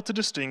unable to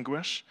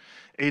distinguish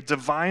a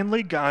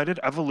divinely guided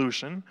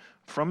evolution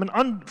from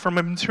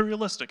a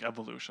materialistic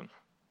evolution.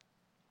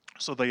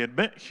 So they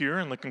admit here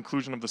in the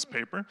conclusion of this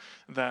paper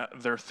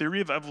that their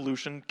theory of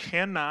evolution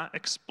cannot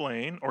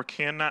explain or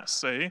cannot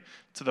say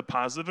to the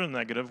positive and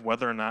negative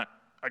whether or not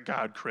a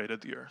God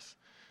created the earth.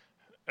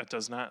 It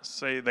does not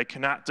say, they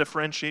cannot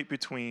differentiate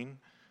between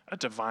a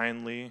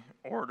divinely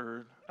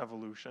ordered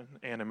evolution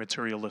and a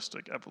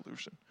materialistic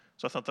evolution.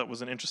 So I thought that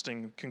was an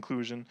interesting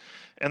conclusion.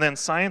 And then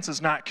science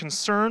is not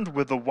concerned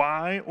with the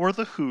why or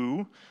the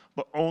who,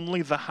 but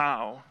only the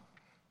how.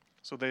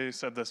 So they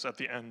said this at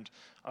the end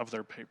of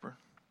their paper.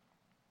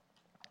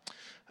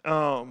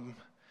 And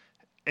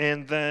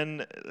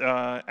then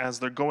as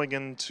they're going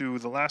into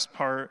the last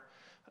part,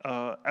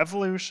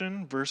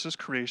 evolution versus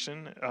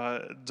creation,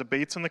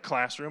 debates in the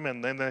classroom,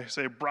 and then they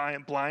say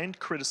blind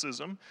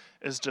criticism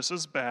is just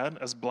as bad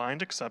as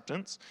blind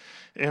acceptance.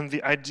 And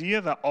the idea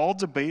that all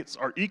debates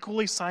are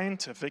equally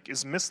scientific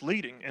is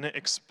misleading, and it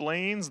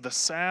explains the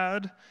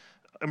sad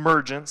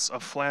emergence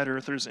of flat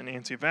earthers and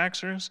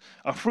anti-vaxxers.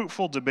 A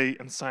fruitful debate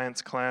in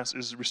science class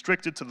is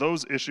restricted to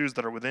those issues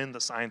that are within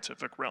the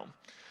scientific realm.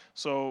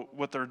 So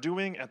what they're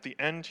doing at the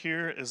end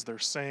here is they're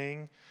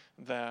saying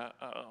that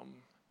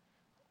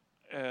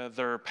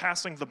they're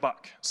passing the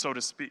buck, so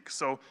to speak.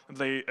 So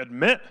they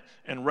admit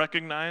and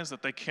recognize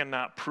that they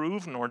cannot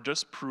prove nor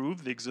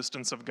disprove the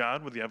existence of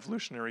God with the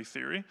evolutionary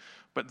theory,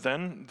 but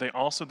then they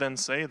also then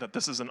say that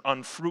this is an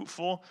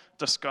unfruitful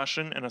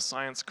discussion in a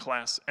science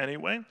class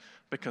anyway,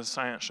 because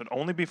science should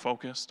only be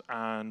focused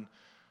on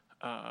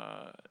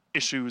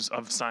issues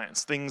of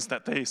science, things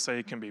that they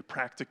say can be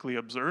practically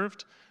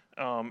observed,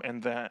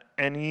 and that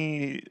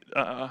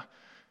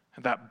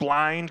that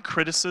blind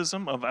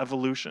criticism of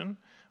evolution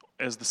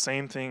is the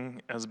same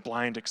thing as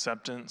blind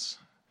acceptance,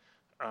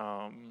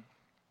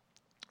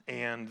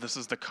 and this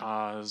is the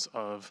cause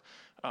of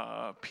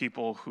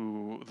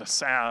the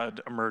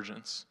sad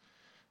emergence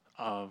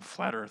of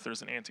flat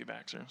earthers and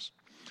anti-vaxxers.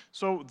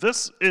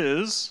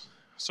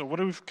 So what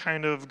have we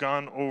kind of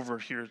gone over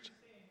here?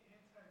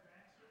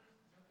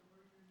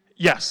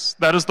 Yes,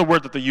 that is the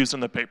word that they used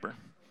in the paper.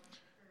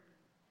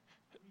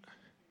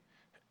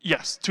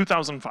 Yes,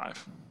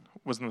 2005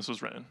 was when this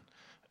was written.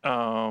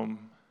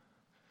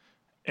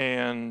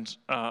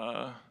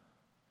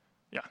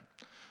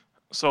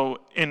 So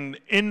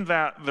in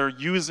that they're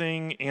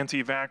using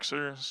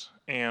anti-vaxxers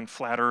and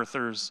flat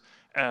earthers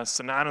as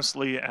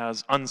synonymously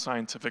as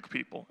unscientific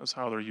people, is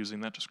how they're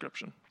using that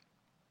description.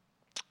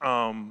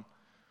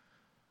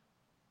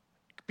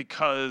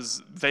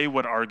 Because they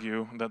would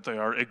argue that they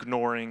are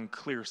ignoring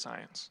clear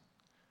science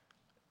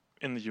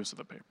in the use of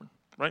the paper,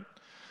 right?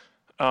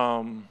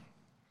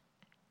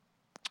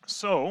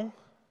 So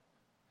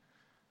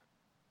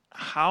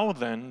how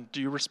then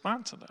do you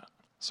respond to that?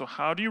 So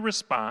how do you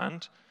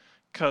respond?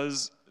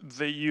 Because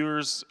they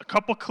use a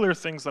couple clear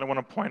things that I want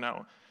to point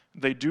out.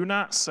 They do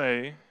not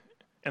say,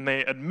 and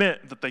they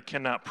admit that they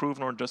cannot prove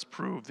nor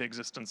disprove the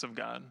existence of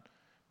God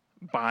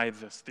by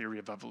this theory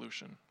of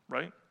evolution,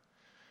 right?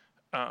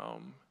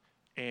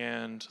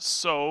 And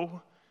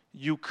so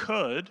you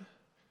could,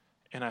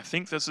 and I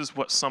think this is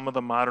what some of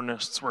the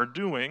modernists were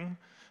doing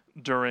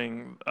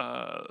during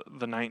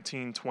the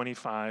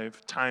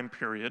 1925 time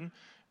period,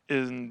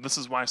 and this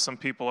is why some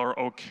people are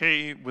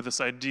okay with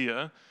this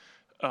idea,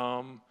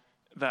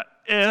 that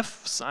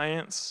if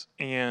science,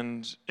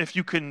 and if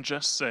you can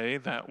just say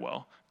that,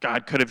 well,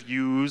 God could have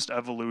used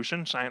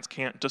evolution, science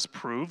can't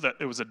disprove that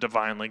it was a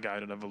divinely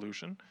guided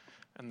evolution,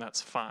 and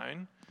that's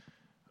fine.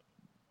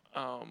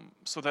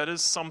 So that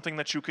is something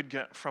that you could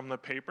get from the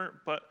paper,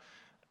 but,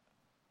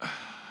 and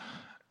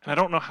I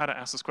don't know how to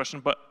ask this question,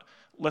 but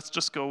let's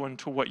just go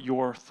into what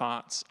your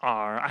thoughts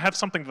are. I have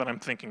something that I'm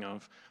thinking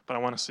of, but I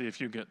want to see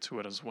if you get to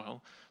it as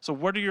well. So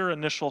what are your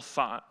initial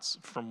thoughts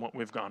from what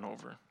we've gone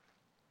over?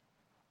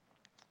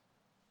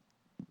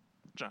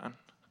 John?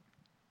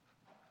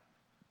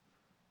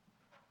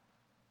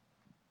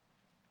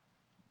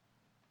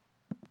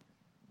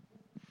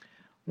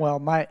 Well,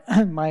 my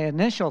my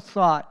initial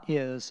thought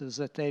is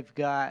that they've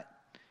got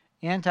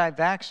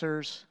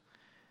anti-vaxxers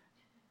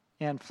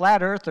and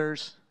flat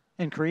earthers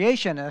and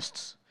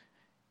creationists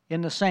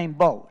in the same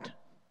boat.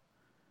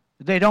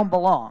 They don't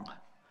belong.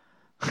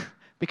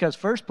 Because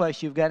first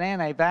place, you've got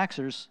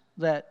anti-vaxxers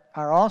that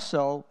are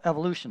also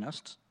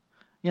evolutionists,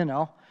 and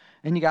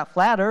you got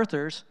flat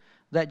earthers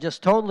that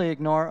just totally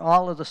ignore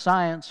all of the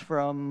science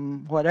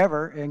from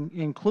whatever,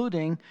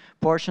 including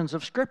portions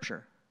of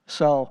Scripture.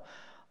 So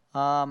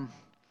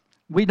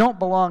we don't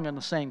belong in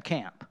the same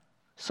camp.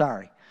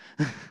 Sorry.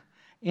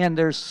 And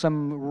there's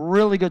some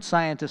really good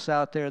scientists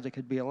out there that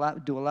could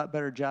do a lot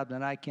better job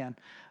than I can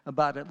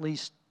about at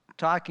least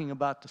talking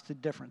about the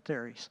different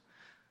theories.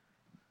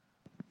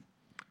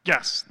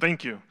 Yes,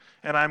 thank you.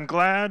 And I'm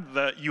glad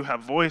that you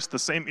have voiced the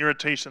same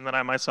irritation that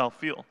I myself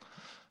feel.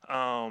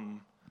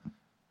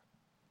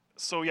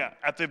 So yeah,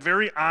 at the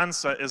very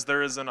onset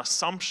there is an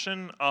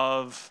assumption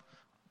of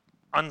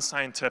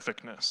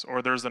unscientificness,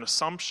 or there's an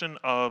assumption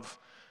of,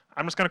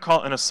 I'm just going to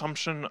call it an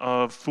assumption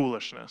of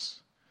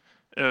foolishness,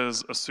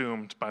 is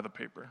assumed by the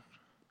paper.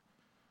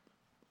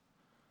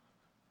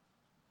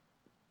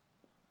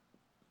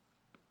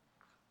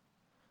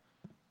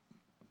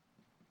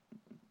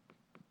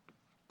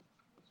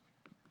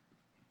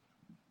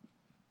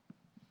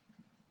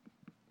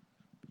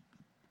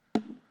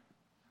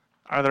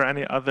 Are there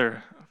any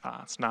other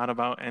thoughts, not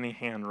about any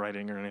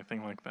handwriting or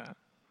anything like that?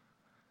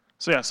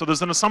 So yeah, so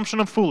there's an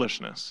assumption of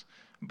foolishness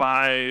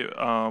by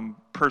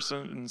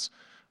persons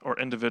or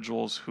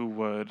individuals who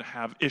would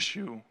have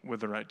issue with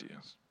their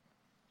ideas.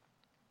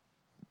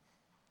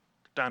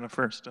 Donna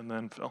first, and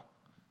then Phil.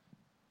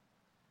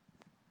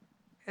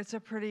 It's a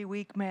pretty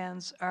weak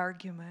man's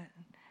argument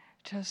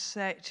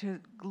to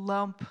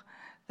lump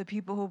the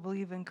people who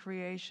believe in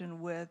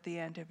creation with the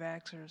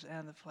anti-vaxxers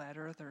and the flat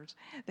earthers.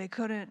 They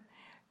couldn't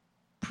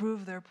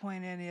prove their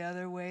point any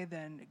other way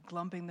than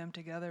lumping them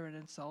together and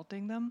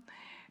insulting them.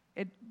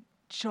 It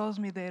shows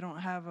me they don't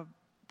have a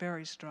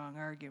very strong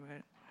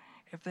argument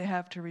if they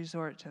have to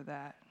resort to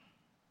that.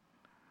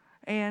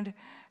 And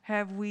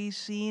have we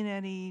seen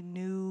any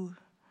new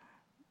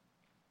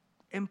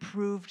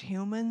improved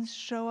humans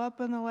show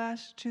up in the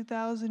last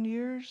 2,000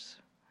 years?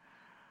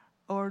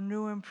 Or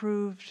new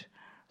improved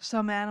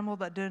some animal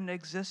that didn't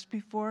exist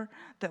before,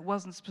 that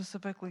wasn't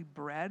specifically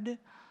bred,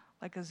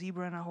 like a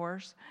zebra and a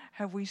horse?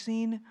 Have we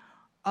seen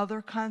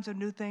other kinds of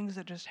new things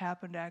that just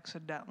happened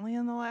accidentally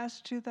in the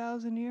last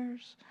 2,000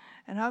 years?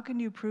 And how can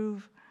you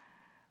prove,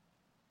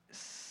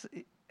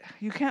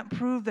 you can't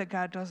prove that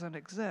God doesn't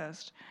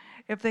exist.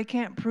 If they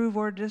can't prove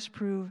or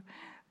disprove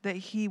that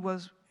he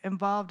was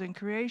involved in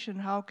creation,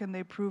 how can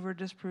they prove or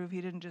disprove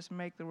he didn't just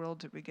make the world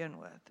to begin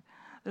with?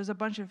 There's a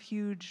bunch of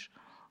huge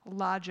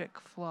logic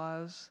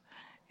flaws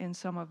in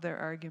some of their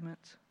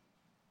arguments.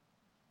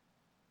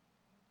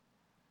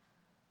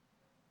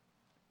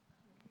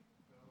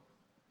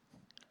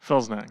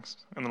 Phil's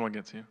next, and then we'll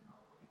get to you.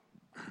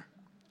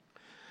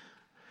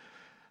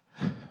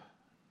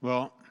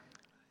 Well,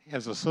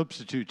 as a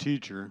substitute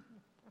teacher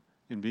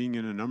and being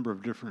in a number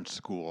of different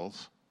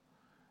schools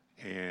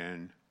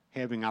and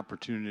having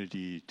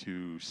opportunity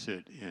to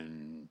sit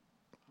in,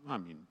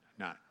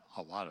 not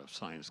a lot of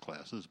science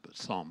classes, but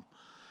some,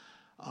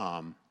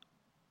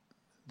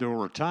 there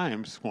were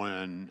times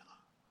when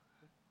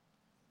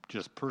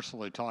just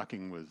personally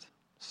talking with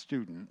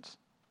students,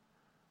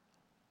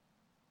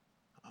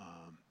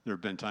 there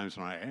have been times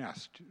when I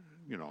asked,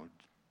 do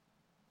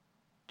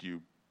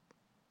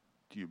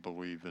you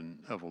believe in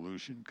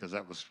evolution? Because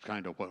that was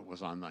kind of what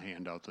was on the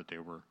handout that they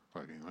were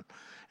working with.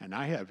 And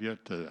I have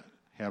yet to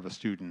have a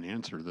student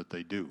answer that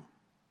they do.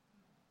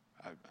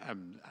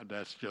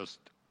 That's just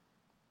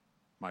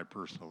my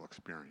personal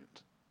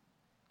experience.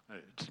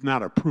 It's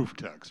not a proof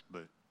text,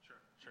 but...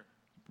 Sure.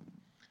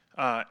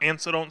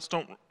 Anecdotes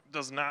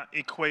does not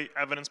equate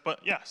evidence, but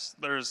yes,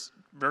 there's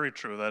very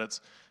true that it's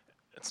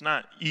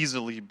not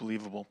easily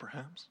believable,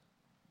 perhaps.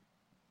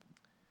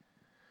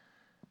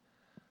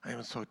 I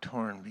am so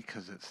torn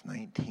because it's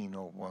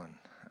 1901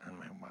 on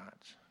my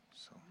watch.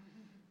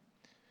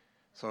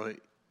 So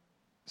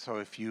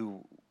if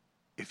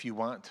if you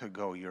want to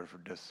go, you're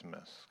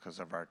dismissed because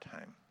of our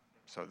time.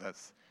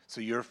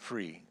 So you're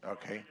free,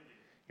 okay?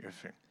 You're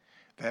free.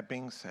 That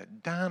being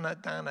said, Donna,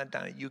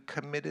 you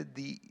committed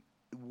the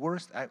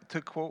worst,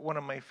 to quote one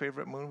of my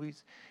favorite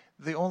movies,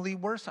 the only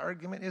worst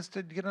argument is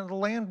to get in a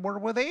land war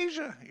with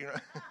Asia. You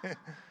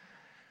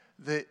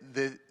know,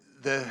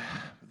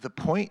 the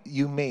point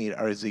you made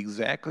is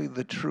exactly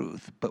the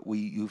truth, but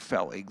you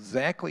fell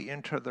exactly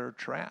into their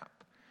trap.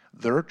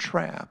 Their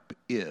trap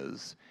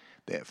is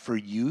that for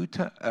you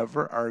to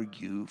ever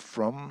argue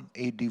from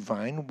a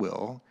divine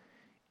will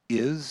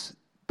is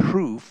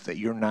proof that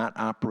you're not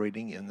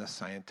operating in the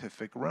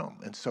scientific realm.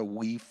 And so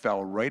we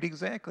fell right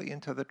exactly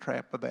into the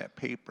trap of that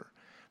paper.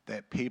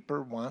 That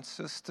paper wants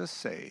us to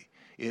say,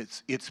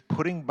 it's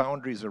putting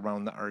boundaries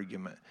around the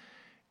argument,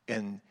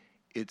 and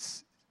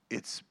it's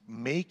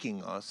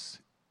making us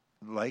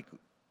like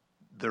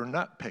they're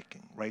nut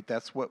picking, right?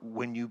 That's what,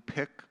 when you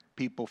pick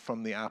people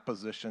from the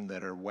opposition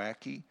that are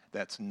wacky,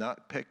 that's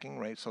nut picking,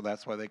 right? So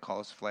that's why they call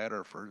us flat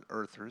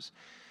earthers.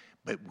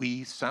 But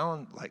we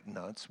sound like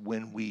nuts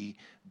when we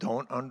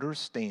don't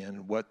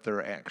understand what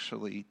they're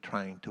actually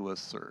trying to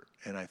assert.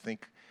 And I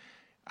think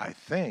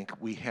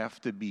we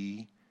have to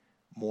be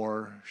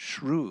more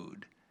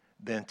shrewd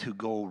than to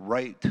go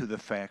right to the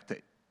fact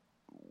that,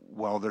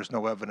 well, there's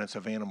no evidence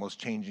of animals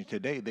changing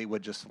today. They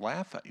would just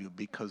laugh at you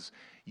because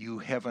you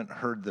haven't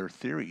heard their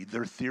theory.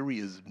 Their theory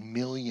is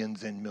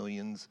millions and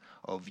millions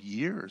of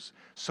years,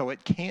 so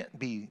it can't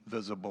be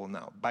visible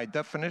now. By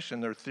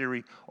definition, their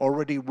theory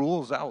already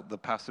rules out the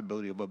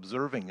possibility of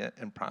observing it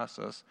in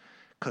process,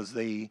 because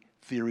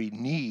theory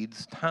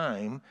needs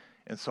time,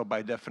 and so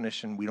by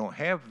definition, we don't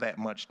have that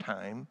much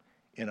time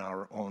in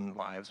our own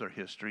lives or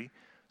history.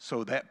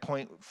 So that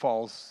point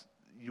falls.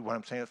 What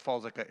I'm saying, it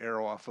falls like an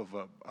arrow off of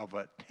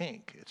a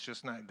tank. It's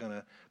just not going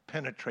to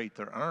penetrate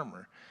their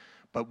armor.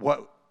 But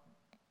what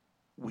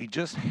we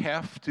just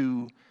have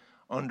to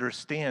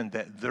understand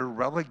that they're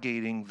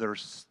relegating their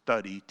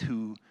study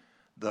to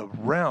the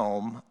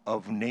realm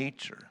of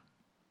nature.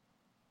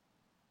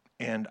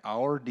 And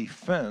our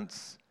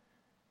defense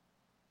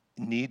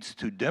needs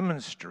to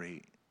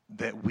demonstrate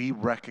that we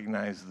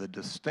recognize the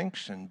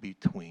distinction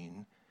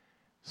between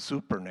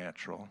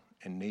supernatural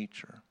and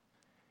nature.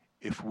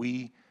 If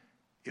we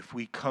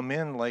come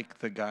in like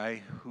the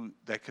guy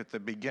like at the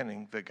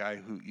beginning, the guy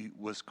who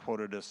was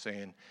quoted as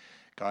saying,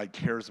 God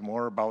cares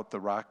more about the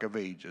rock of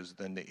ages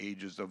than the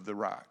ages of the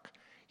rock.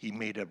 He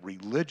made a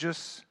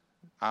religious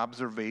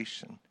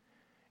observation,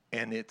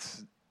 and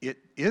it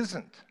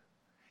isn't.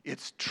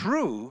 It's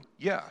true,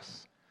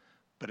 yes,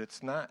 but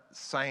it's not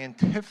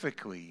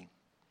scientifically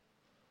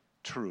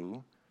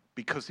true,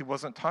 because he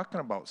wasn't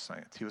talking about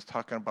science. He was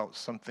talking about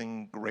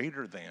something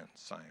greater than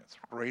science,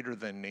 greater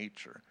than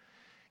nature.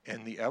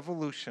 And the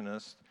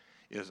evolutionist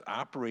is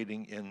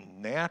operating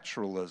in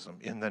naturalism,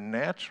 in the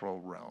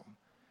natural realm.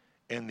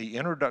 And the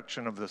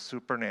introduction of the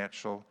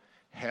supernatural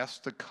has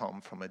to come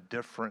from a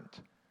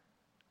different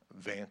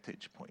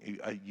vantage point.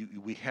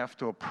 We have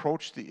to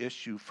approach the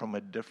issue from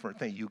a different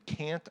thing. You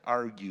can't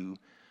argue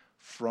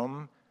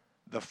from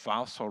the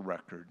fossil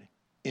record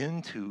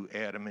into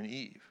Adam and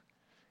Eve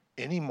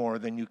any more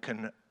than you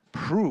can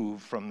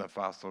prove from the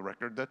fossil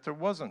record that there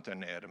wasn't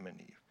an Adam and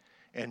Eve.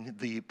 And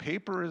the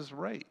paper is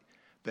right,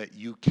 that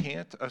you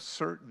can't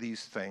assert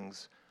these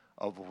things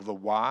of the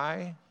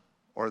why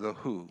or the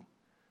who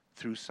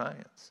through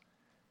science.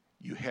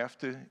 You have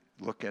to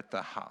look at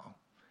the how.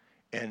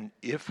 And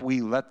if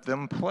we let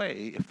them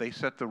play, if they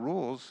set the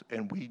rules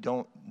and we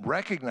don't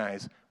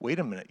recognize, wait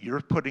a minute,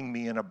 you're putting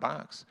me in a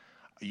box.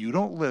 You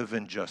don't live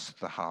in just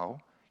the how.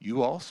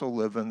 You also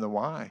live in the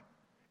why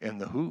and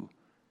the who.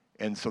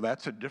 And so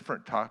that's a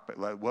different topic.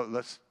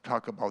 Let's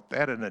talk about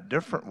that in a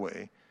different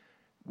way.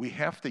 We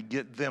have to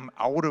get them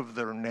out of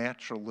their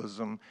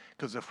naturalism,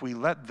 because if we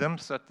let them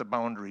set the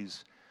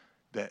boundaries,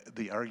 that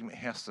the argument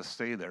has to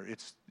stay there.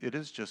 It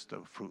is just a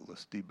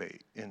fruitless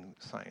debate in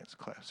science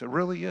class. It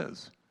really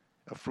is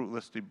a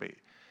fruitless debate.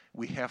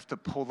 We have to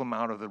pull them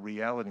out of the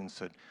reality and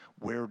say,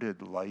 where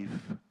did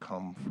life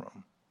come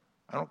from?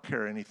 I don't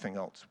care anything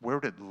else. Where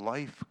did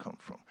life come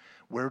from?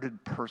 Where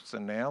did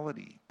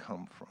personality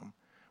come from?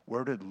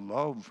 Where did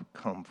love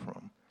come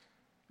from?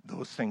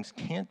 Those things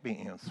can't be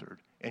answered,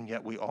 and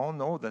yet we all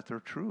know that they're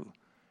true.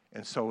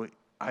 And so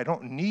I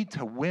don't need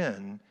to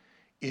win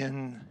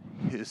in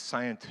his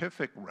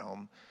scientific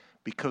realm,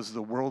 because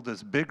the world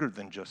is bigger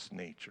than just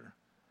nature.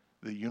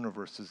 The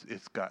universe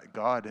it's got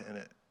God in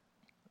it,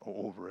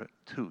 over it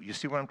too. You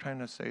see what I'm trying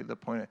to say? The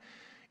point,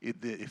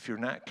 if you're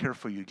not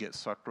careful, you get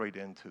sucked right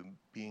into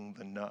being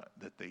the nut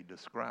that they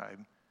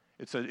describe.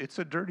 It's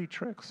a dirty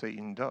trick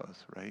Satan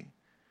does, right?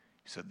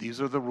 He said,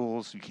 these are the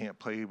rules, you can't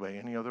play by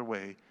any other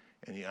way,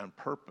 and he on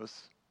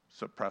purpose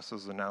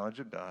suppresses the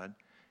knowledge of God,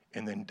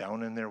 and then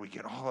down in there we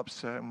get all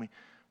upset, and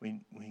we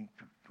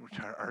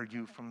try to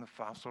argue from the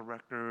fossil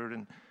record,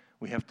 and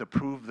we have to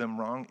prove them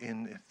wrong,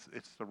 and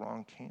it's the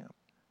wrong camp.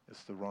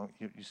 It's the wrong,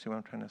 you see what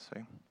I'm trying to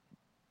say?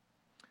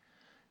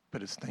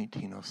 But it's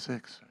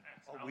 1906.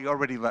 Oh, we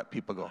already let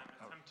people go.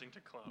 I'm attempting to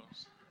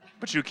close.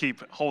 But you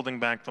keep holding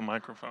back the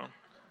microphone.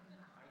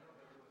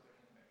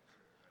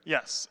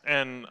 Yes,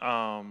 and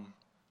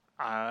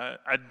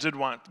I did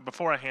want,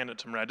 before I hand it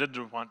to Maria, I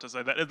did want to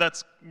say that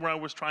that's where I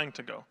was trying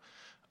to go.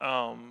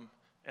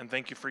 And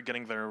thank you for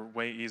getting there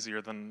way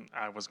easier than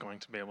I was going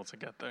to be able to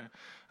get there.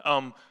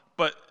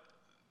 But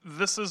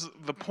this is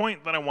the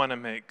point that I want to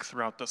make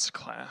throughout this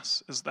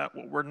class, is that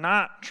what we're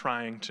not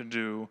trying to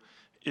do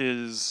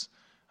is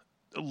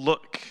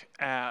look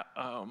at,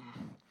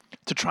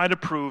 to try to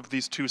prove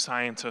these two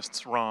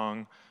scientists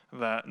wrong,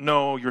 that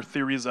no, your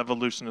theory's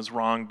evolution is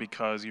wrong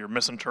because you're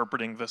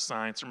misinterpreting this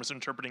science, you're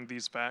misinterpreting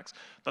these facts.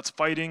 That's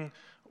fighting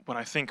what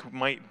I think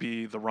might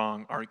be the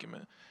wrong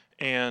argument.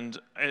 And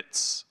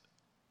it's,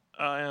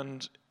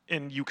 and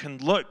you can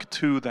look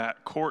to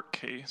that court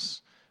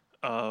case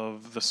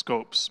of the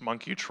Scopes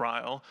monkey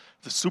trial,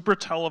 the super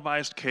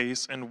televised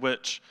case in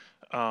which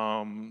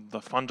the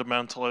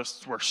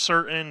fundamentalists were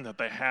certain that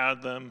they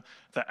had them,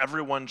 that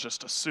everyone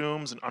just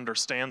assumes and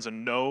understands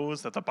and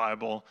knows that the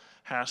Bible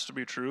has to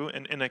be true.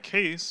 And in a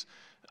case,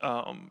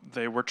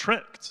 they were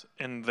tricked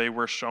and they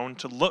were shown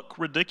to look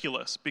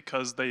ridiculous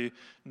because they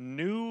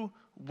knew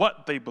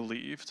what they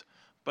believed,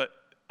 but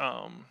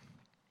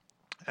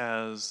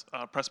as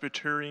a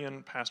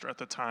Presbyterian pastor at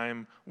the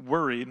time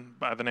worried,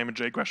 by the name of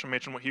J. Gresham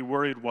Machen, what he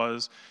worried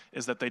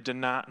is that they did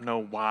not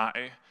know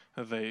why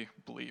they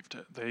believed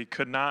it. They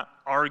could not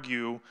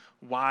argue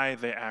why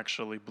they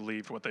actually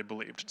believed what they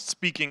believed.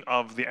 Speaking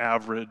of the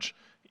average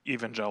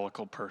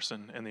evangelical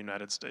person in the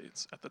United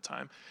States at the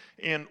time.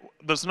 And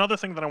there's another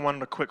thing that I wanted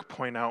to quick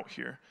point out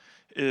here,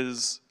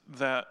 is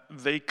that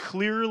they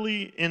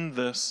clearly in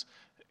this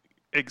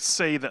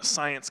say that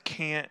science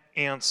can't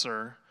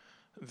answer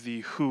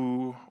the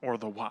who or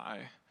the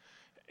why.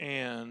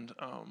 And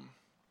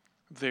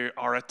they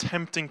are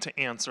attempting to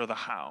answer the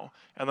how.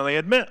 And then they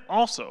admit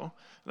also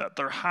that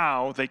their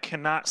how, they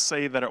cannot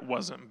say that it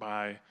wasn't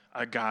by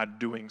a God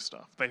doing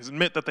stuff. They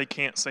admit that they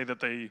can't say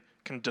that they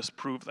can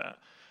disprove that.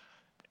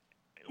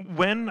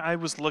 When I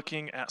was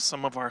looking at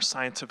some of our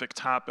scientific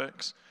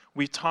topics,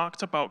 we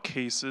talked about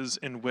cases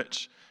in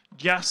which,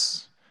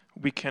 yes,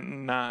 they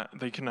cannot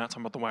talk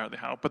about the why or the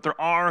how, but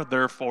there are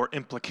therefore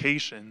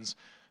implications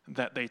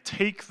that they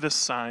take this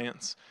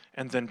science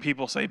and then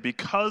people say,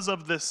 because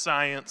of this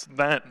science,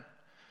 then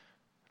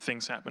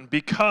things happen.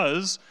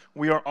 Because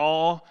we are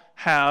all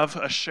have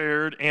a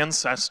shared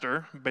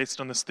ancestor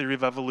based on this theory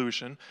of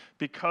evolution,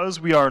 because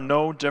we are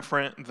no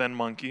different than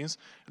monkeys,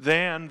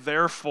 then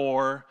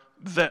therefore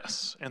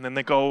this. And then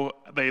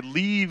they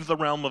leave the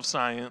realm of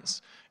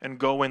science and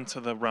go into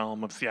the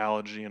realm of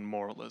theology and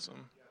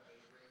moralism.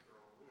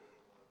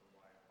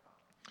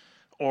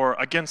 Or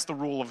against the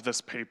rule of this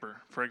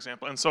paper, for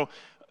example. And so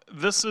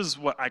this is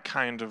what I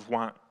kind of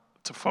want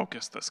to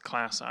focus this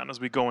class on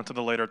as we go into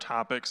the later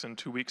topics in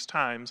 2 weeks'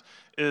 times,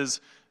 is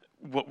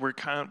what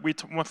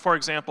for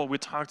example, we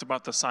talked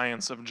about the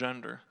science of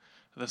gender.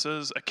 This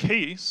is a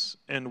case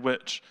in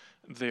which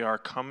they are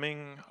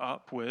coming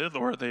up with,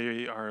 or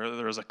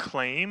there is a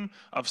claim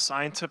of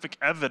scientific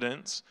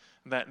evidence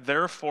that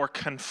therefore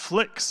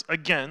conflicts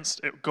against,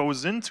 it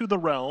goes into the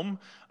realm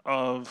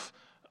of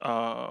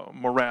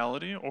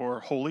morality or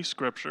Holy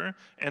Scripture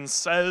and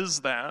says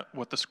that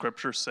what the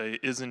Scriptures say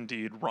is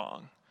indeed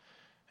wrong.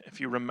 If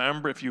you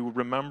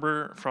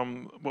remember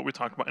from what we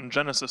talked about in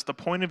Genesis, the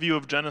point of view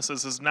of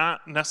Genesis is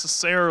not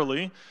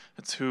necessarily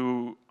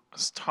to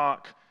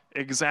talk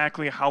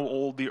exactly how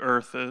old the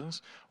earth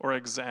is or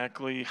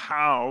exactly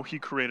how he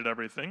created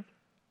everything.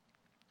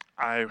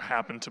 I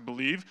happen to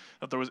believe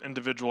that there was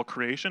individual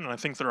creation, and I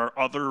think there are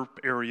other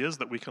areas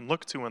that we can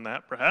look to in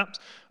that perhaps.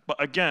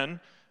 But again,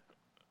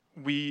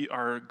 we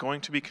are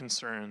going to be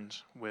concerned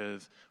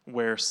with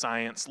where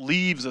science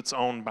leaves its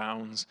own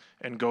bounds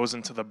and goes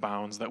into the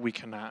bounds that we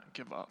cannot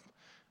give up.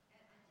 And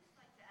I'd just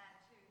like to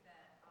add, too,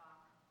 that,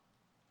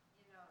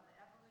 the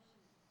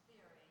evolution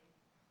theory,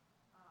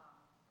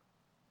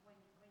 when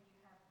you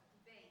have a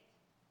debate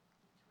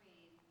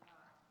between,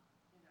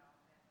 an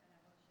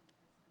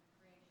evolutionist and a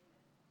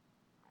creationist,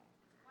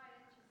 it's quite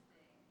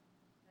interesting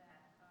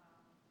that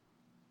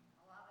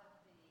a lot of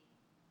the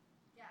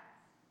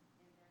gaps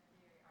in their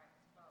theory are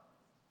exposed,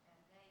 and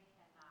they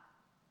cannot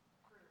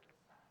prove the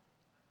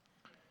scientific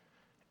theory.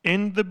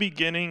 In the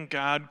beginning,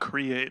 God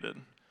created.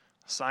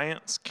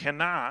 Science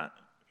cannot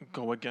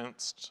go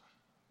against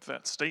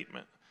that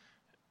statement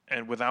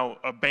and without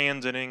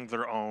abandoning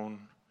their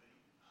own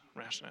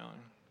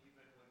rationality.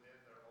 Even within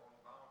their own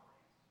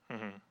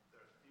boundaries,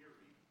 their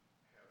theory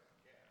has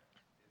gaps.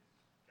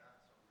 It's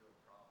got some real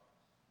problems.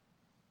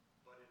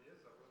 But it is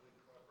a really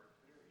clever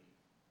theory,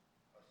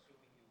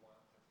 assuming you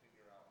want to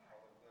figure out how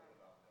to live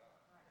without God.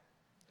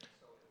 And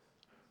so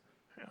it's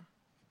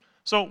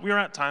So we're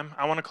at time.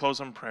 I want to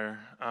close in prayer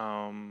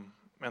and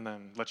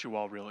then let you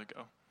all really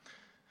go.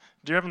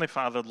 Dear Heavenly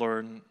Father,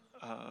 Lord,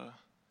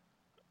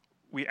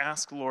 we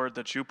ask, Lord,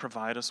 that you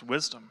provide us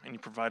wisdom and you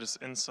provide us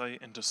insight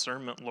and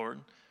discernment, Lord.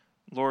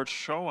 Lord,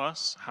 show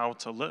us how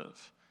to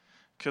live.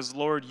 Because,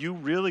 Lord, you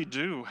really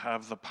do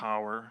have the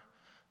power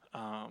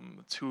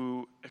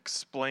to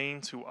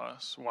explain to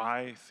us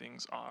why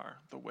things are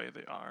the way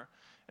they are.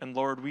 And,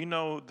 Lord, we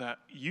know that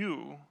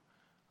you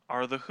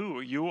are the who.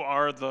 You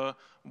are the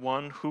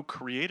one who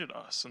created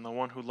us and the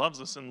one who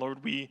loves us. And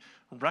Lord, we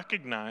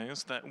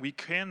recognize that we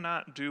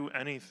cannot do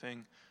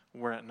anything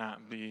were it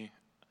not be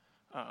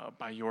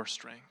by your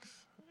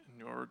strength and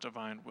your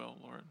divine will,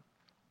 Lord.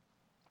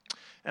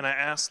 And I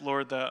ask,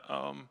 Lord, that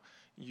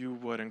you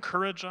would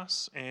encourage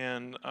us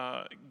and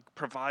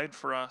provide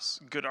for us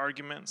good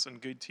arguments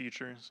and good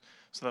teachers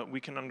so that we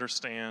can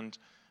understand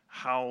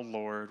how,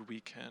 Lord,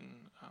 we can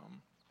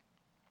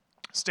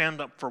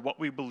stand up for what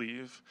we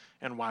believe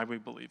and why we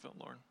believe it,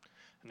 Lord.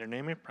 In your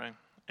name we pray.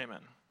 Amen.